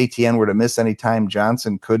 but if ATN were to miss any time,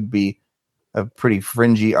 Johnson could be a pretty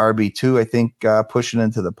fringy RB2, I think, pushing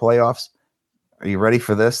into the playoffs. Are you ready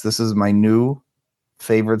for this? This is my new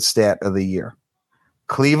favorite stat of the year.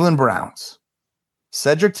 Cleveland Browns.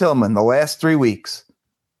 Cedric Tillman, the last 3 weeks,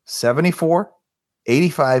 74,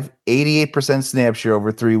 85, 88% snap share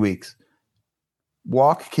over 3 weeks.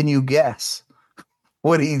 Walk, can you guess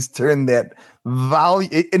what he's turned that volume?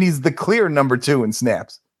 And he's the clear number 2 in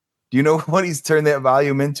snaps. Do you know what he's turned that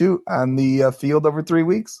volume into on the field over 3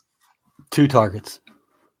 weeks? 2 targets.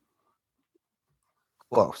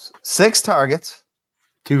 Close. 6 targets.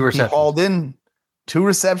 2 receptions. He hauled in 2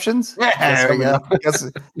 receptions. Yeah, there we go.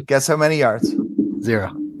 Guess how many yards?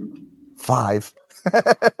 0. 5.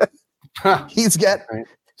 He's got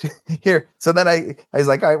here. So then I was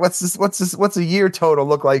like, all right, what's a year total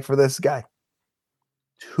look like for this guy?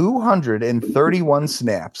 231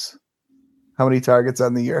 snaps. How many targets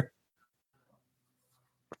on the year?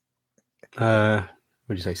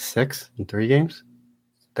 Would you say 6 in 3 games?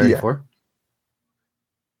 34. Yeah.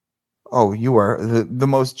 Oh, you are the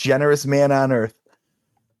most generous man on earth.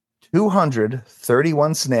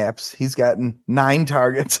 231 snaps. He's gotten 9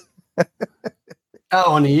 targets.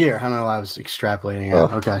 Oh, in a year. I don't know why I was extrapolating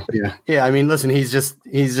out. Okay. Yeah. I mean, listen, he's just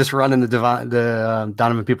running the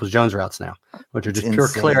Donovan Peoples-Jones routes now, which are just pure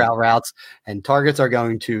clear out routes, and targets are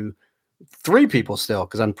going to 3 people still,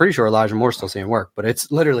 because I'm pretty sure Elijah Moore's still seeing work, but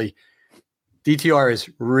it's literally DTR is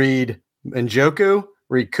read Njoku,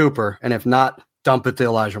 read Cooper, and if not, dump it to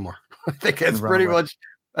Elijah Moore. I think it's pretty much.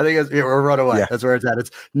 I think it's or run away. Yeah. That's where it's at. It's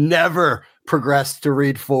never progressed to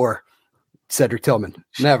read 4 Cedric Tillman.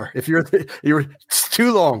 Never. If it's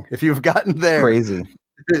too long. If you've gotten there, crazy.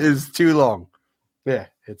 It is too long. Yeah,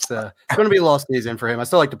 it's going to be a lost season for him. I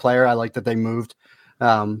still like the player. I like that they moved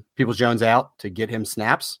Peoples-Jones out to get him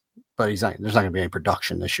snaps, but there's not going to be any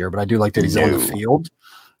production this year. But I do like that he's on the field.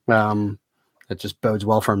 It just bodes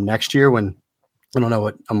well for him next year when. I don't know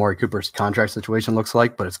what Amari Cooper's contract situation looks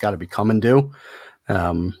like, but it's got to be come and due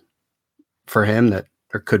for him that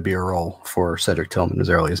there could be a role for Cedric Tillman as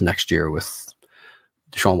early as next year with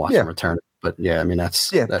Deshaun Watson return. But yeah, I mean, that's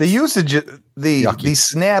the usage, the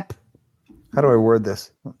snap. How do I word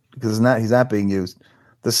this? Because he's not being used.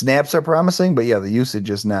 The snaps are promising, but yeah, the usage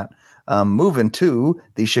is not. Moving to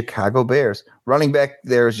the Chicago Bears. Running back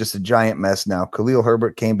there is just a giant mess now. Khalil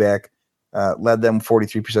Herbert came back, led them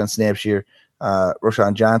 43% snap share.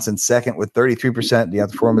 Roshan Johnson second with 33%.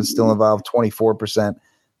 Deontay Foreman still involved, 24%.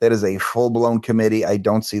 That is a full-blown committee. I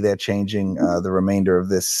don't see that changing the remainder of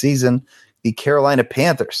this season. The Carolina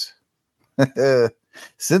Panthers.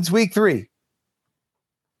 Since week 3,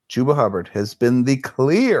 Chuba Hubbard has been the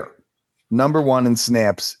clear number one in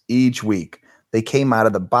snaps each week. They came out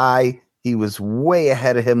of the bye. He was way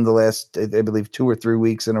ahead of him the last, I believe, 2 or 3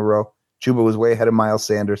 weeks in a row. Chuba was way ahead of Miles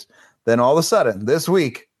Sanders. Then all of a sudden, this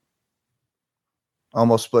week,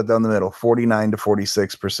 almost split down the middle, 49 to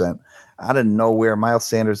 46%. Out of nowhere, Miles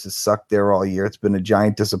Sanders has sucked there all year. It's been a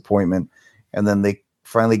giant disappointment. And then they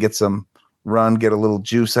finally get some run, get a little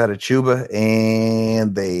juice out of Chuba,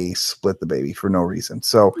 and they split the baby for no reason.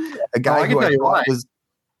 So a guy who I thought was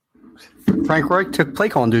Frank Reich took play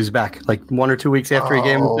calling dudes back like 1 or 2 weeks after he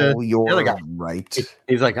gave him the other guy. Right.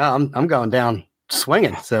 He's like, oh, I'm going down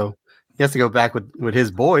swinging. So he has to go back with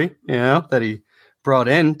his boy, that he brought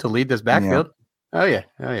in to lead this backfield. Yeah.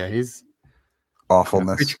 Oh yeah. He's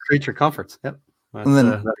awfulness. Creature comforts. Yep. And then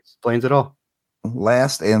that explains it all.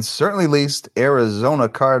 Last and certainly least, Arizona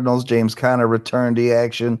Cardinals. James Conner returned to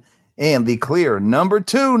action, and the clear number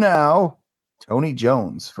 2 now, Tony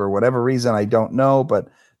Jones. For whatever reason, I don't know, but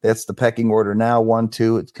that's the pecking order now. 1,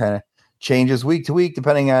 2. It kind of changes week to week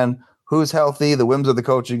depending on who's healthy, the whims of the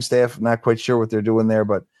coaching staff. Not quite sure what they're doing there,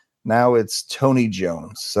 but now it's Tony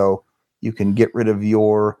Jones. So you can get rid of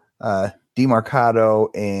your DeMarcado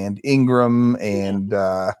and Ingram and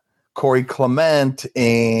Corey Clement,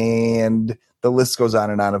 and the list goes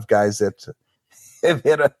on and on of guys that have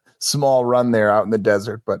hit a small run there out in the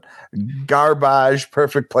desert. But garbage,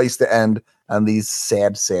 perfect place to end on these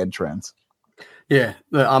sad, sad trends. Yeah,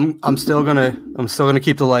 I'm still gonna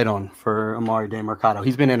keep the light on for Amari DeMarcado.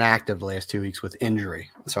 He's been inactive the last 2 weeks with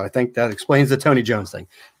injury, so I think that explains the Tony Jones thing.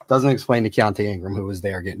 Doesn't explain the Keontae Ingram, who was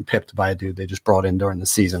there getting pipped by a dude they just brought in during the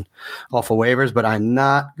season off of waivers. But I'm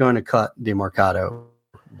not going to cut DeMarcado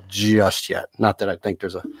just yet. Not that I think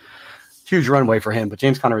there's a huge runway for him, but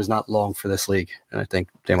James Conner is not long for this league, and I think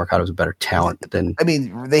DeMarcado is a better talent than. I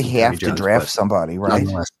mean, they have to draft somebody, right?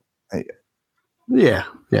 Yeah.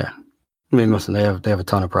 I mean, listen, they have a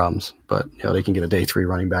ton of problems, but they can get a day 3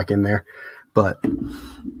 running back in there. But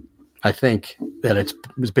I think that it's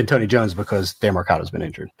been Tony Jones because DeMarcado's been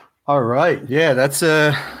injured. All right, yeah, that's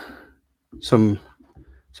some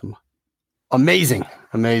amazing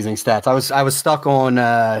stats. I was stuck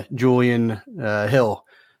on Julian Hill,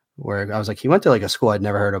 where I was like, he went to like a school I'd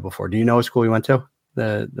never heard of before. Do you know what school he went to?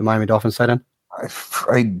 The Miami Dolphins tight end?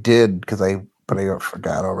 I did because I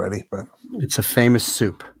forgot already. But it's a famous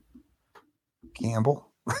soup. Campbell.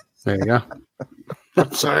 There you go.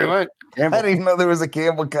 Sorry, what? Campbell. I didn't even know there was a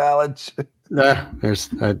Campbell College. I know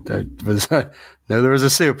there was a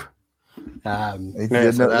soup.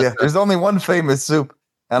 There's only one famous soup,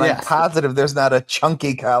 and I'm positive there's not a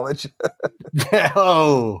chunky college.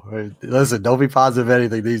 Listen, don't be positive of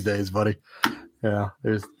anything these days, buddy. Yeah,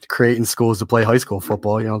 there's creating schools to play high school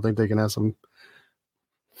football. You don't think they can have some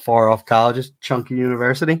far off colleges, chunky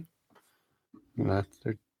university? There's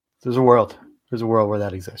a world. There's a world where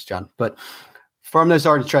that exists, John. But from this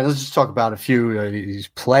art trend, let's just talk about a few of these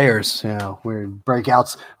players. Where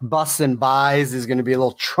breakouts, busts, and buys is going to be a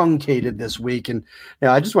little truncated this week. And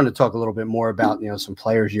I just want to talk a little bit more about some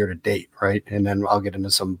players year to date, right? And then I'll get into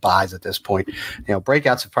some buys at this point.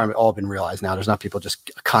 Breakouts have probably all been realized now. There's not people just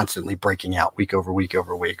constantly breaking out week over week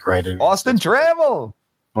over week, right? And Austin Trammell.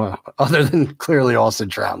 Well, other than clearly Austin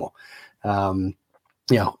Trammell,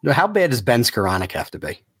 how bad does Ben Skoranek have to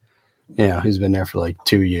be? He's been there for like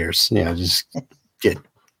 2 years. Just get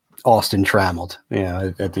Austin Trammelled,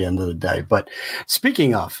 at the end of the day. But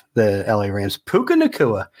speaking of the LA Rams, Puka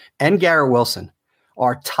Nacua and Garrett Wilson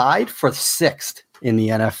are tied for 6th in the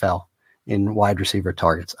NFL in wide receiver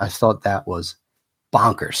targets. I thought that was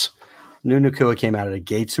bonkers. Nacua came out of the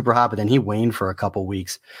gate super hot, but then he waned for a couple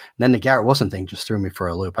weeks. And then the Garrett Wilson thing just threw me for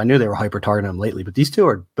a loop. I knew they were hyper targeting him lately, but these two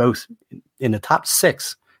are both in the top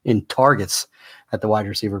 6 in targets at the wide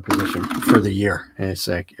receiver position for the year. And it's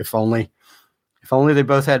like, if only they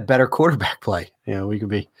both had better quarterback play, we could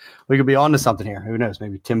be on to something here. Who knows?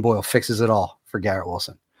 Maybe Tim Boyle fixes it all for Garrett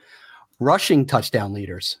Wilson. Rushing touchdown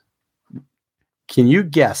leaders. Can you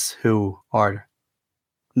guess who are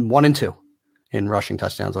 1 and 2 in rushing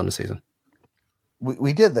touchdowns on the season?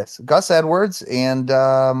 We did this. Gus Edwards and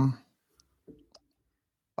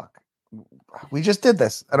we just did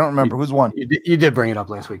this. I don't remember who's won. You did bring it up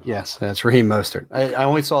last week. Yes, that's Raheem Mostert. I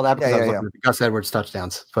only saw that because I was looking at the Gus Edwards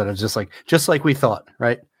touchdowns, but it's just like we thought,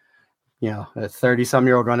 right? A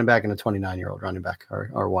 30-some-year-old running back and a 29-year-old running back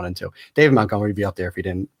are 1 and 2. David Montgomery would be up there if he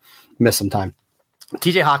didn't miss some time.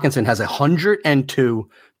 TJ Hawkinson has 102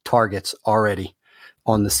 targets already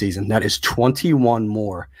on the season. That is 21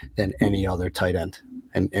 more than any other tight end.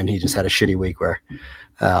 And he just had a shitty week where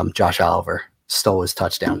Josh Oliver stole his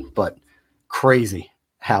touchdown. But crazy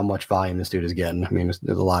how much volume this dude is getting. I mean,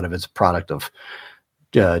 there's a lot of it's a product of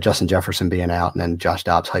Justin Jefferson being out, and then Josh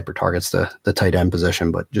Dobbs hyper targets the tight end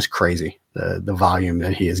position, but just crazy the volume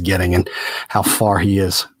that he is getting and how far he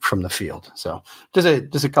is from the field. So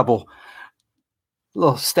just a couple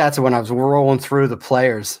little stats of when I was rolling through the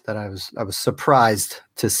players that I was surprised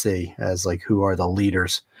to see as like who are the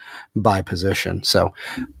leaders by position. So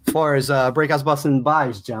as far as breakouts, busts, and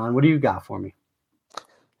buys, John, what do you got for me?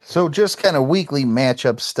 So just kind of weekly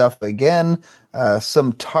matchup stuff again.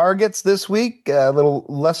 Some targets this week, a little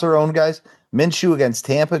lesser owned guys. Minshew against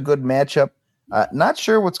Tampa, good matchup. Not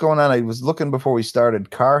sure what's going on. I was looking before we started.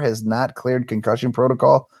 Carr has not cleared concussion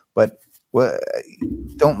protocol, but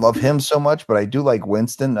don't love him so much. But I do like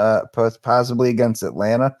Winston, possibly against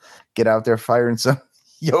Atlanta. Get out there firing some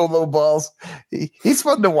YOLO balls. He's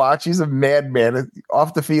fun to watch. He's a madman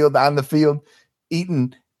off the field, on the field,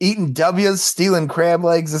 eating W's, stealing crab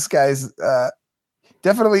legs. This guy's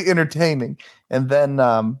definitely entertaining. And then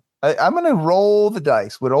I'm going to roll the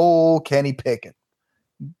dice with old Kenny Pickett.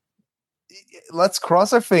 Let's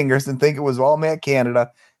cross our fingers and think it was all Matt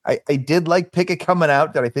Canada. I did like Pickett coming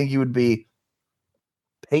out. That I think he would be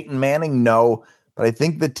Peyton Manning? No. But I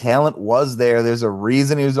think the talent was there. There's a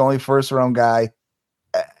reason he was only first-round guy.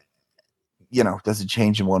 Does it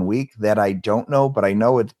change in 1 week? That I don't know, but I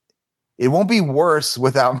know it. It won't be worse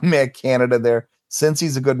without Matt Canada there, since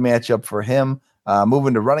he's a good matchup for him.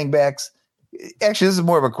 Moving to running backs. Actually, this is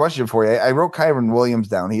more of a question for you. I wrote Kyron Williams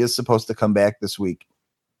down. He is supposed to come back this week.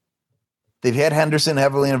 They've had Henderson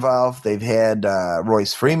heavily involved. They've had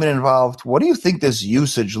Royce Freeman involved. What do you think this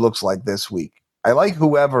usage looks like this week? I like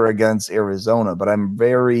whoever against Arizona, but I'm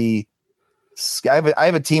very – I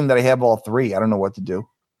have a team that I have all three. I don't know what to do.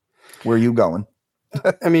 Where are you going?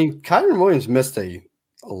 I mean, Kyron Williams missed a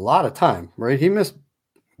lot of time, right? He missed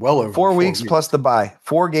well over 4 weeks plus the bye.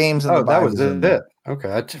 4 games in the bye. That was it.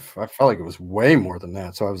 Okay. I felt like it was way more than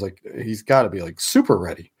that. So I was like, he's got to be like super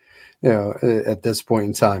ready, at this point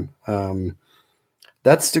in time.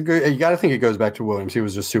 That's the good. You got to think it goes back to Williams. He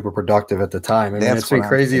was just super productive at the time. I mean, it's been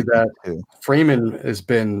crazy that Freeman has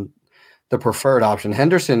been the preferred option.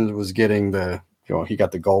 Henderson was getting he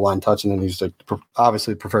got the goal line touch, and then he's like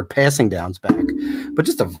obviously preferred passing downs back. But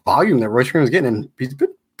just the volume that Royce Freeman was getting, and he's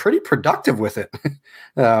been pretty productive with it.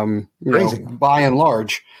 By and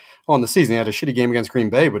large on the season. He had a shitty game against Green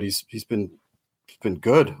Bay, but he's been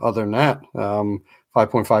good other than that.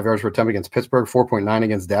 5.5 yards per attempt against Pittsburgh, 4.9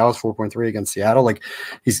 against Dallas, 4.3 against Seattle. Like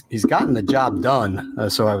he's gotten the job done.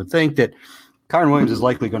 So I would think that Kyron Williams is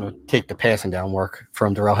likely going to take the passing down work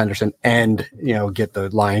from Darrell Henderson and, get the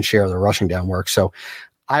lion's share of the rushing down work. So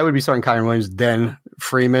I would be starting Kyron Williams, then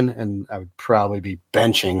Freeman, and I would probably be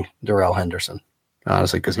benching Darrell Henderson,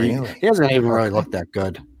 honestly, because he hasn't even really looked that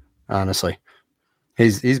good, honestly.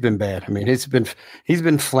 He's been bad. I mean, he's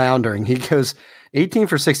been floundering. He goes 18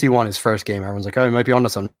 for 61 his first game. Everyone's like, oh, he might be on to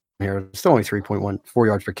something here. It's still only 3.14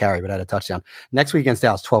 yards per carry, but had a touchdown. Next week against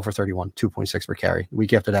Dallas, 12 for 31, 2.6 per carry.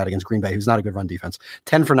 Week after that against Green Bay, who's not a good run defense,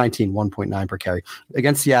 10 for 19, 1.9 per carry.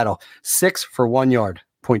 Against Seattle, 6 for 1 yard,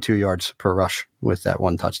 0.2 yards per rush with that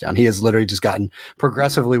one touchdown. He has literally just gotten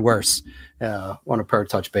progressively worse on a per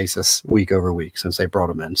touch basis week over week since they brought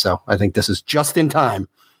him in. So I think this is just in time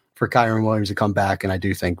for Kyron Williams to come back, and I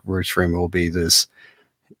do think Royce Freeman will be this,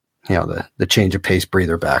 the change of pace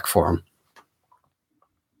breather back for him.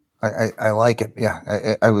 I like it.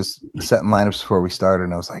 Yeah, I was setting lineups before we started,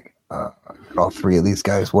 and I was like, all three of these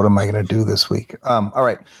guys, what am I going to do this week? All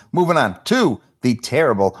right, moving on to the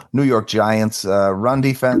terrible New York Giants run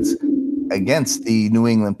defense against the New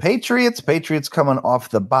England Patriots. Patriots coming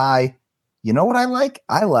off the bye. You know what I like?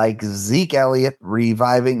 I like Zeke Elliott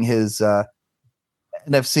reviving his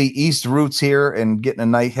NFC East roots here and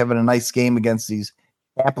having a nice game against these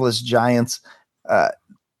hapless Giants. How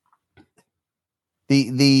do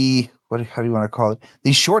you want to call it?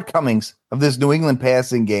 The shortcomings of this New England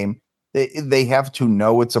passing game, they have to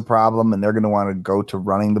know it's a problem, and they're going to want to go to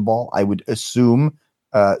running the ball. I would assume,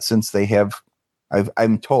 since they have,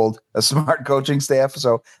 I'm told, a smart coaching staff.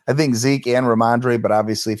 So I think Zeke and Ramondre, but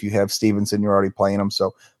obviously if you have Stevenson, you're already playing him.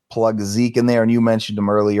 So plug Zeke in there, and you mentioned him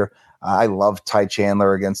earlier. I love Ty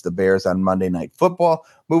Chandler against the Bears on Monday Night Football.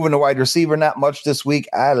 Moving to wide receiver, not much this week.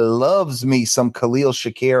 I loves me some Khalil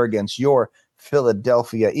Shakir against your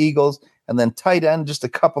Philadelphia Eagles. And then tight end, just a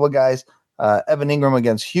couple of guys. Evan Ingram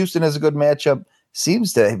against Houston is a good matchup.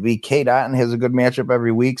 Seems to be Cade Otton has a good matchup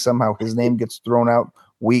every week. Somehow his name gets thrown out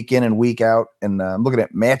week in and week out. And I'm looking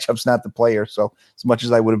at matchups, not the player. So as much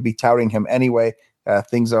as I would be touting him anyway,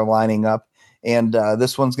 things are lining up. And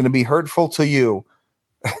this one's going to be hurtful to you.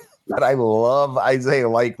 But I love Isaiah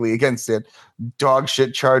Likely against it. Dog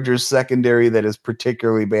shit Chargers secondary that is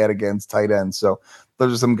particularly bad against tight ends. So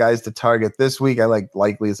those are some guys to target this week. I like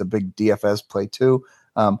Likely as a big DFS play too.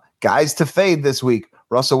 Guys to fade this week.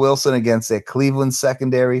 Russell Wilson against that Cleveland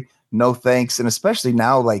secondary. No thanks. And especially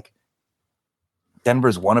now, like,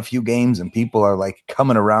 Denver's won a few games and people are like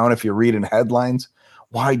coming around. If you're reading headlines,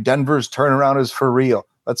 why Denver's turnaround is for real.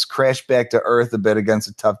 Let's crash back to earth a bit against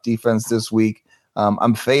a tough defense this week.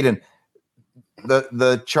 I'm fading.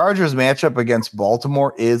 The Chargers matchup against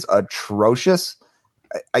Baltimore is atrocious.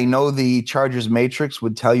 I know the Chargers matrix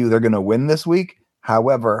would tell you they're going to win this week.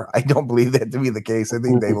 However, I don't believe that to be the case. I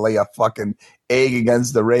think they lay a fucking egg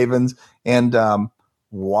against the Ravens. And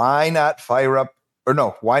why not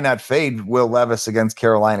fade Will Levis against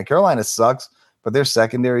Carolina? Carolina sucks, but their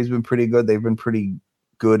secondary's been pretty good. They've been pretty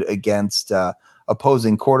good against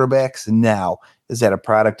opposing quarterbacks. Now, is that a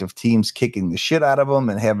product of teams kicking the shit out of them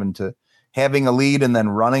and having a lead and then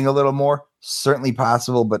running a little more? Certainly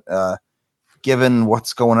possible, but given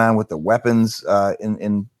what's going on with the weapons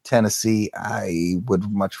in Tennessee, I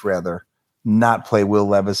would much rather not play Will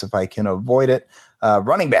Levis if I can avoid it.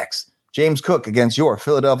 Running backs, James Cook against your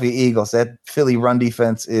Philadelphia Eagles. That Philly run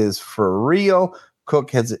defense is for real.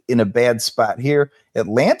 Cook has in a bad spot here.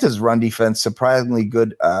 Atlanta's run defense surprisingly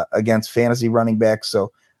good against fantasy running backs,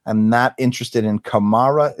 so I'm not interested in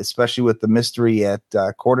Kamara, especially with the mystery at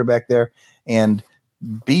quarterback there. And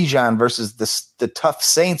Bijan versus the tough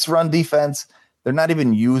Saints run defense. They're not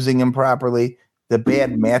even using him properly. The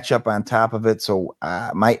bad matchup on top of it. So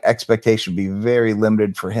my expectation would be very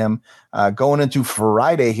limited for him. Going into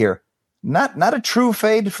Friday here, not a true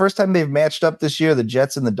fade. First time they've matched up this year, the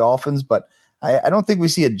Jets and the Dolphins, but I don't think we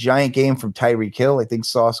see a giant game from Tyreek Hill. I think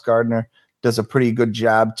Sauce Gardner does a pretty good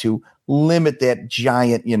job to limit that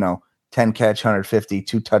giant, 10 catch, 150,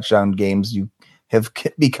 2 touchdown games you have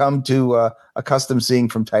become too accustomed seeing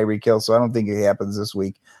from Tyreek Hill. So I don't think it happens this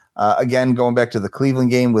week. Again, going back to the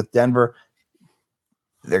Cleveland game with Denver,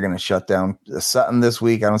 they're going to shut down Sutton this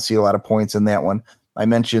week. I don't see a lot of points in that one. I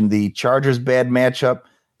mentioned the Chargers' bad matchup.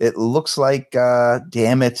 It looks like,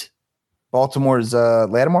 damn it, Baltimore's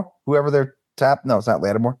Lattimore, whoever their top. No, it's not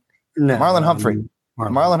Lattimore. No, Marlon Humphrey.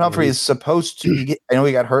 Marlon Humphrey is supposed to I know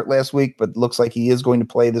he got hurt last week, but looks like he is going to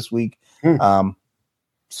play this week.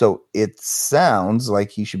 So it sounds like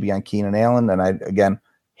he should be on Keenan Allen. And I, again,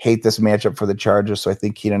 hate this matchup for the Chargers. So I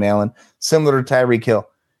think Keenan Allen, similar to Tyreek Hill,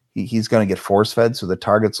 he's going to get force-fed, so the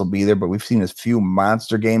targets will be there. But we've seen a few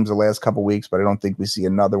monster games the last couple weeks, but I don't think we see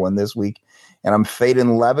another one this week. And I'm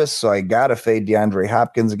fading Levis, so I got to fade DeAndre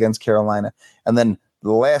Hopkins against Carolina. And then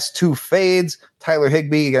the last 2 fades, Tyler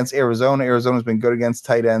Higbee against Arizona. Arizona's been good against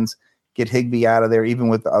tight ends. Get Higbee out of there, even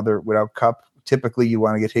without Kupp. Typically, you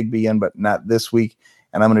want to get Higbee in, but not this week.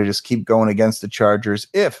 And I'm going to just keep going against the Chargers.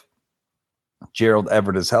 If Gerald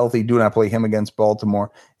Everett is healthy, do not play him against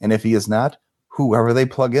Baltimore. And if he is not, whoever they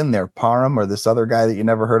plug in there, Parham or this other guy that you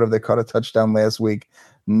never heard of that caught a touchdown last week,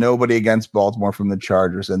 nobody against Baltimore from the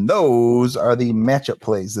Chargers. And those are the matchup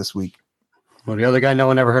plays this week. Well, the other guy no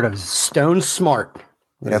one ever heard of is Stone Smart.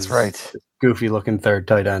 That's right. Goofy-looking third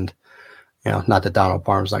tight end. Not that Donald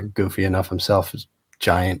Parham's not goofy enough himself. He's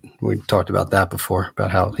giant. We talked about that before,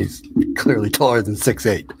 about how he's clearly taller than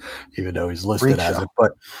 6'8", even though he's listed as it.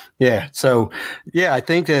 But yeah, so yeah, I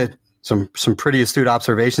think that some pretty astute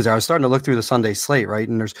observations there. I was starting to look through the Sunday slate, right?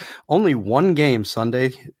 And there's only one game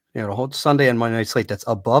Sunday, the whole Sunday and Monday night slate that's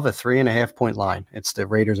above a 3.5 point line. It's the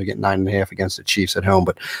Raiders are getting 9.5 against the Chiefs at home,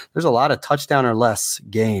 but there's a lot of touchdown or less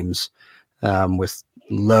games with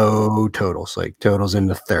low totals, like totals in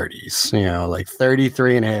the 30s, like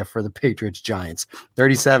 33.5 for the Patriots Giants,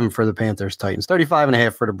 37 for the Panthers Titans,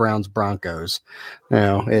 35.5 for the Browns Broncos.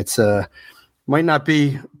 It's might not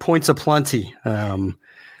be points aplenty.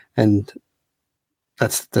 And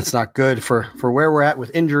that's not good for where we're at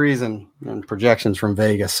with injuries and projections from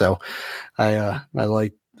Vegas. So I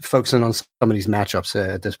like focusing on some of these matchups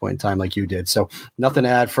at this point in time, like you did. So nothing to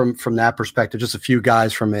add from that perspective. Just a few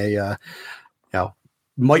guys from a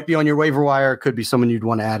might be on your waiver wire. Could be someone you'd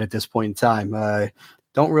want to add at this point in time.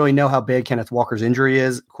 Don't really know how bad Kenneth Walker's injury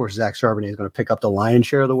is. Of course, Zach Charbonnet is going to pick up the lion's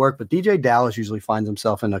share of the work, but DJ Dallas usually finds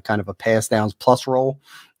himself in a kind of a pass downs plus role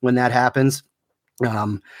when that happens.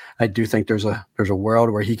 I do think there's a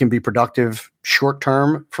world where he can be productive short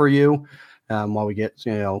term for you while we get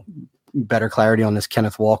better clarity on this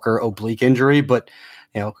Kenneth Walker oblique injury. But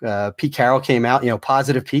Pete Carroll came out,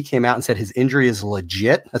 Positive Pete came out and said his injury is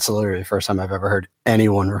legit. That's literally the first time I've ever heard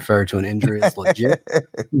anyone refer to an injury as legit.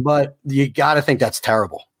 But you got to think that's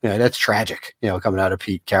terrible. That's tragic, coming out of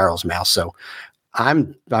Pete Carroll's mouth. So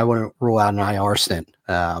I wouldn't rule out an IR stint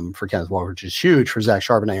for Kenneth Walker, which is huge for Zach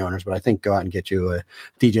Charbonnet owners, but I think go out and get you a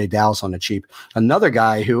DJ Dallas on the cheap. Another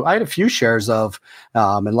guy who I had a few shares of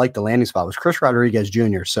and liked the landing spot was Chris Rodriguez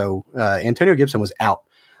Jr. So Antonio Gibson was out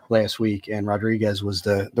last week, and Rodriguez was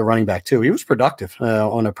the running back too. He was productive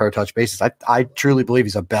on a per touch basis. I truly believe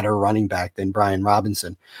he's a better running back than Brian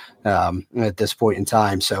Robinson at this point in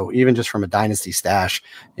time. So even just from a dynasty stash,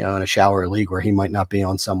 in a shower league where he might not be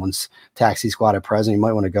on someone's taxi squad at present, you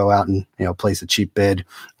might want to go out and place a cheap bid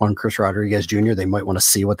on Chris Rodriguez Jr. They might want to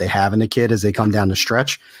see what they have in the kid as they come down the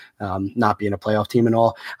stretch. Not being a playoff team and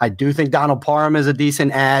all. I do think Donald Parham is a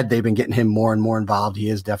decent ad. They've been getting him more and more involved. He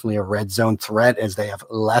is definitely a red zone threat as they have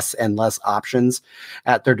less and less options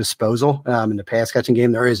at their disposal in the pass catching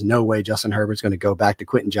game. There is no way Justin Herbert's going to go back to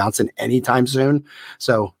Quentin Johnson anytime soon.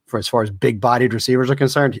 So as far as big bodied receivers are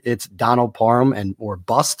concerned, it's Donald Parham or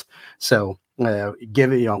bust. So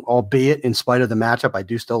albeit in spite of the matchup, I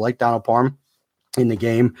do still like Donald Parham in the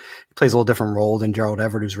game. He plays a little different role than Gerald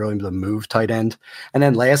Everett, who's really the move tight end. And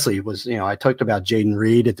then lastly was, I talked about Jaden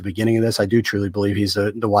Reed at the beginning of this. I do truly believe he's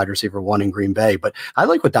the wide receiver 1 in Green Bay, but I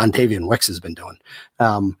like what Dontavian Wicks has been doing.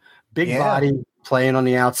 Big body, playing on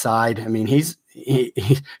the outside. I mean, he's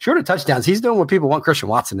short of touchdowns. He's doing what people want Christian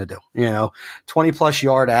Watson to do, 20 plus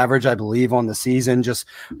yard average, I believe, on the season. Just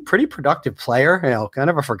pretty productive player, kind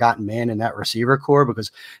of a forgotten man in that receiver core because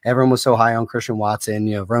everyone was so high on Christian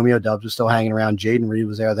Watson. Romeo Doubs was still hanging around. Jaden Reed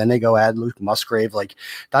was there. Then they go add Luke Musgrave. Like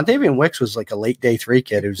Dontavian Wicks was like a late day 3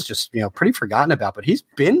 kid who's just, pretty forgotten about, but he's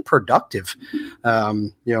been productive,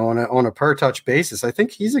 on a per touch basis. I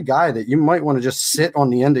think he's a guy that you might want to just sit on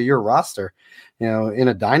the end of your roster. In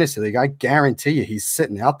a dynasty league, I guarantee you he's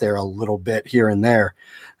sitting out there a little bit here and there.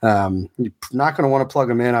 You're not going to want to plug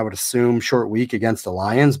him in, I would assume, short week against the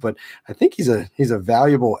Lions, but I think he's a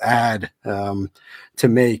valuable ad to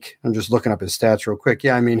make. I'm just looking up his stats real quick.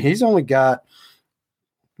 Yeah, I mean, he's only got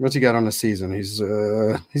what's he got on the season? He's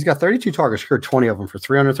got 32 targets, scored 20 of them for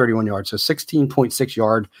 331 yards, so 16.6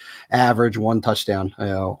 yard average, 1 touchdown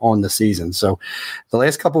on the season. So the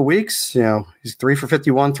last couple of weeks, he's 3 for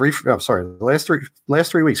 51, the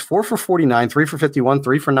last three weeks, 4 for 49, 3 for 51,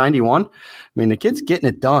 3 for 91. I mean, the kid's getting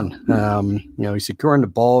it done. He's securing the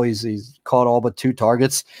ball. He's caught all but 2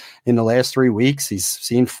 targets in the last 3 weeks. He's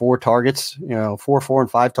seen 4 targets, 4, and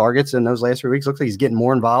 5 targets in those last 3 weeks. Looks like he's getting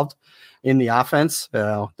more involved in the offense.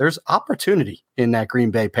 There's opportunity in that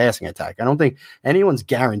Green Bay passing attack. I don't think anyone's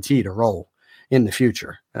guaranteed a role in the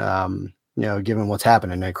future, given what's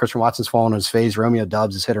happening. Christian Watson's fallen on his face. Romeo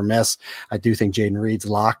Doubs is hit or miss. I do think Jaden Reed's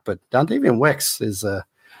locked, but Dontavian Wicks is a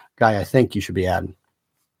guy I think you should be adding.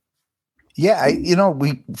 Yeah,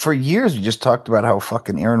 we for years we just talked about how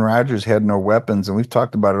fucking Aaron Rodgers had no weapons, and we've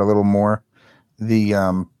talked about it a little more the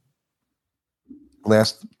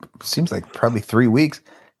last seems like probably 3 weeks.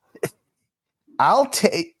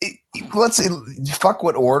 Let's fuck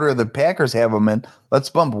what order the Packers have them in. Let's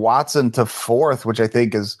bump Watson to 4th, which I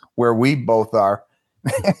think is where we both are.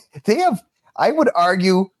 I would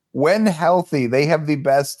argue, when healthy, they have the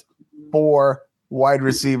best 4 wide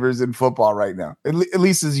receivers in football right now, at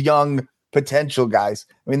least as young potential guys.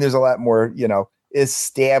 I mean, there's a lot more,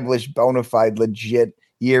 established, bona fide, legit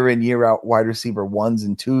year in, year out wide receiver 1s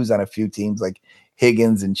and 2s on a few teams like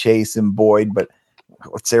Higgins and Chase and Boyd, but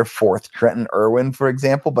what's their 4th? Trenton Irwin, for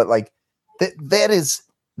example. But like that is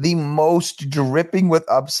the most dripping with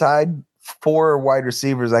upside 4 wide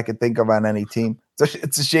receivers I could think of on any team. So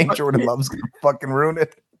it's a shame Jordan Love's gonna fucking ruin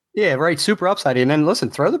it. Yeah, right. Super upside. And then listen,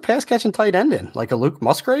 throw the pass catching tight end in, like a Luke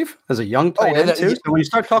Musgrave as a young tight end too. So when you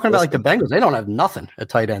start talking about like the Bengals, they don't have nothing at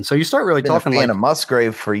tight end. So you start really talking like a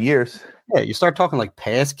Musgrave for years. Yeah, you start talking like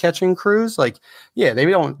pass catching crews. Like, yeah, they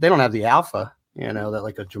don't have the alpha, that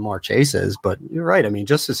like a Jamar Chase is. But you're right. I mean,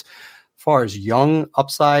 just as far as young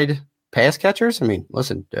upside pass catchers, I mean,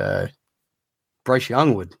 listen, Bryce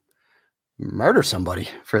Young would murder somebody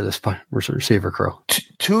for this receiver crew.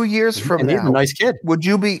 2 years from now, he's a nice kid. Would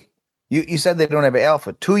you be? You said they don't have an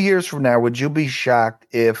alpha. 2 years from now, would you be shocked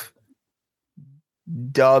if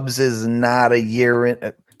Doubs is not a year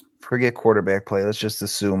in? Forget quarterback play. Let's just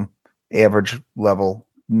assume average level,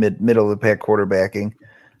 middle of the pack quarterbacking.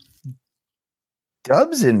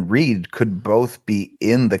 Doubs and Reed could both be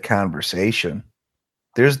in the conversation.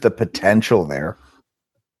 There's the potential there.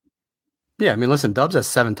 Yeah, I mean, listen, Doubs has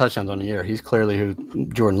 7 touchdowns on the year. He's clearly who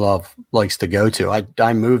Jordan Love likes to go to.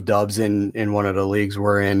 I moved Doubs in one of the leagues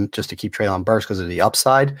we're in just to keep Treylon Burks because of the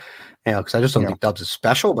upside. Because I just don't think Doubs is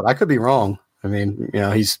special, but I could be wrong. I mean,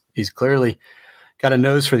 he's clearly got a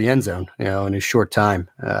nose for the end zone, in his short time.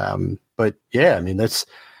 But yeah, I mean, that's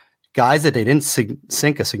guys that they didn't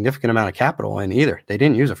sink a significant amount of capital in either. They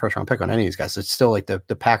didn't use a first round pick on any of these guys. It's still like the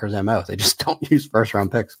Packers MO. They just don't use first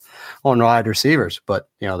round picks on wide receivers, but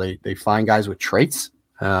they find guys with traits,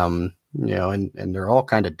 and they're all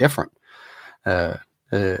kind of different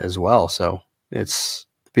as well. So it's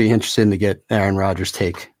be interesting to get Aaron Rodgers'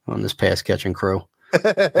 take on this pass catching crew.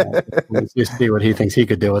 Let's just see what he thinks he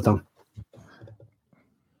could do with them.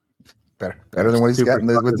 Better than what he's gotten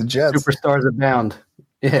with the Jets. Superstars abound.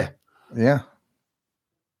 Yeah.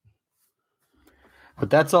 But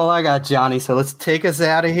that's all I got, Johnny. So let's take us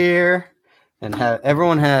out of here and have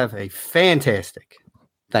everyone have a fantastic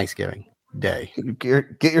Thanksgiving day.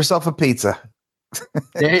 Get yourself a pizza.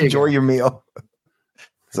 Enjoy your meal.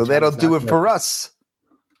 So that'll do it for us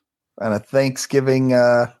on a Thanksgiving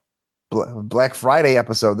Black Friday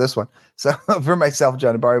episode, this one. So for myself,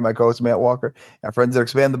 John Barry, my co-host Matt Walker, our friends that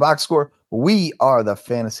expand the box score, we are the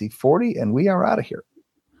Fantasy 40, and we are out of here.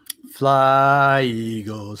 Fly,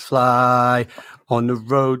 Eagles, fly on the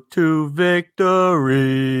road to victory.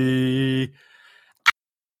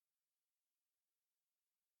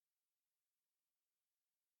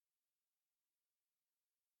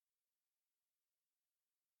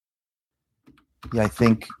 Yeah, I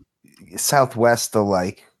think Southwest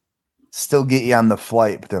will still get you on the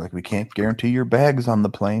flight, but they're like, we can't guarantee your bags on the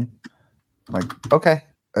plane. I'm like, okay,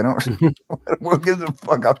 I don't. What gives a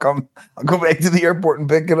fuck? I'll go back to the airport and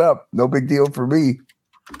pick it up. No big deal for me.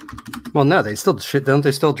 Well, no, don't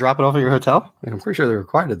they still drop it off at your hotel? I'm pretty sure they're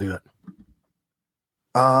required to do that.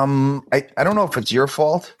 I don't know if it's your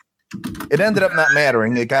fault. It ended up not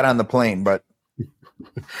mattering. It got on the plane, but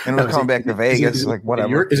and it was coming back to Vegas.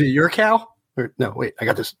 Whatever. Is it your cow? No, wait, I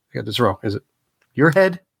got this wrong. Is it your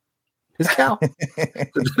head? His cow?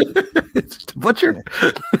 Butcher?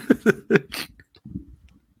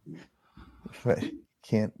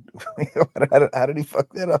 Can't. How did he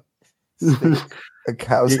fuck that up? A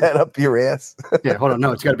cow's head up your ass. Yeah, hold on.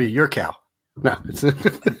 No, it's got to be your cow. No, it's.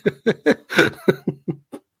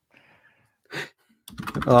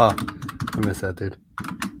 Oh, I miss that, dude.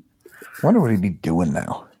 I wonder what he'd be doing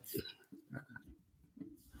now.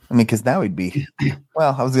 I mean, because now he'd be,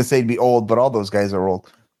 well, I was going to say he'd be old, but all those guys are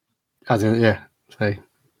old. I was going to,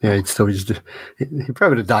 he'd still be he probably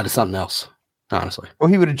would have died of something else, honestly. Well,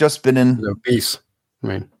 he would have just been in. Obese. I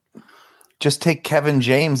mean, just take Kevin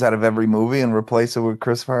James out of every movie and replace it with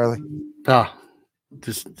Chris Farley. Oh,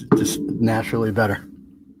 just naturally better.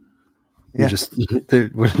 Yeah. Just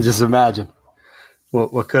imagine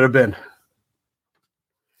what could have been.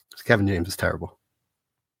 Kevin James is terrible.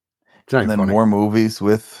 And then funny. More movies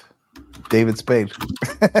with David Spade.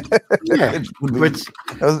 Yeah,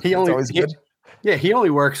 he only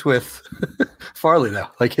works with Farley though.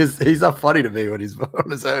 Like he's not funny to me when he's on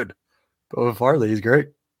his own. But with Farley, he's great.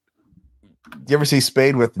 You ever see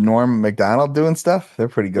Spade with Norm Macdonald doing stuff? They're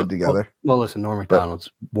pretty good together. Well, listen, Norm Macdonald's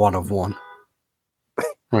one of one.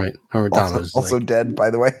 Right, Norm Macdonald's also dead, by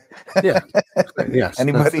the way. Yeah. Yes.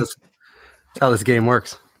 Anybody? That's how this game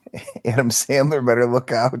works. Adam Sandler better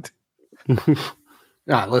look out.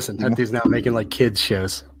 Listen, that dude's now making like kids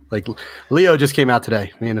shows. Like Leo just came out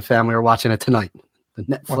today. Me and the family are watching it tonight. The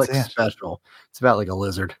Netflix special. It's about like a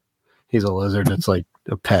lizard. He's a lizard that's like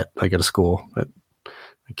a pet, like at a school. But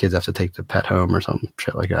the kids have to take the pet home or something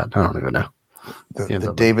shit like that. I don't even know.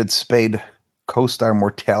 The David Spade co-star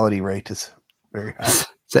mortality rate is very high.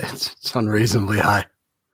 It's unreasonably high.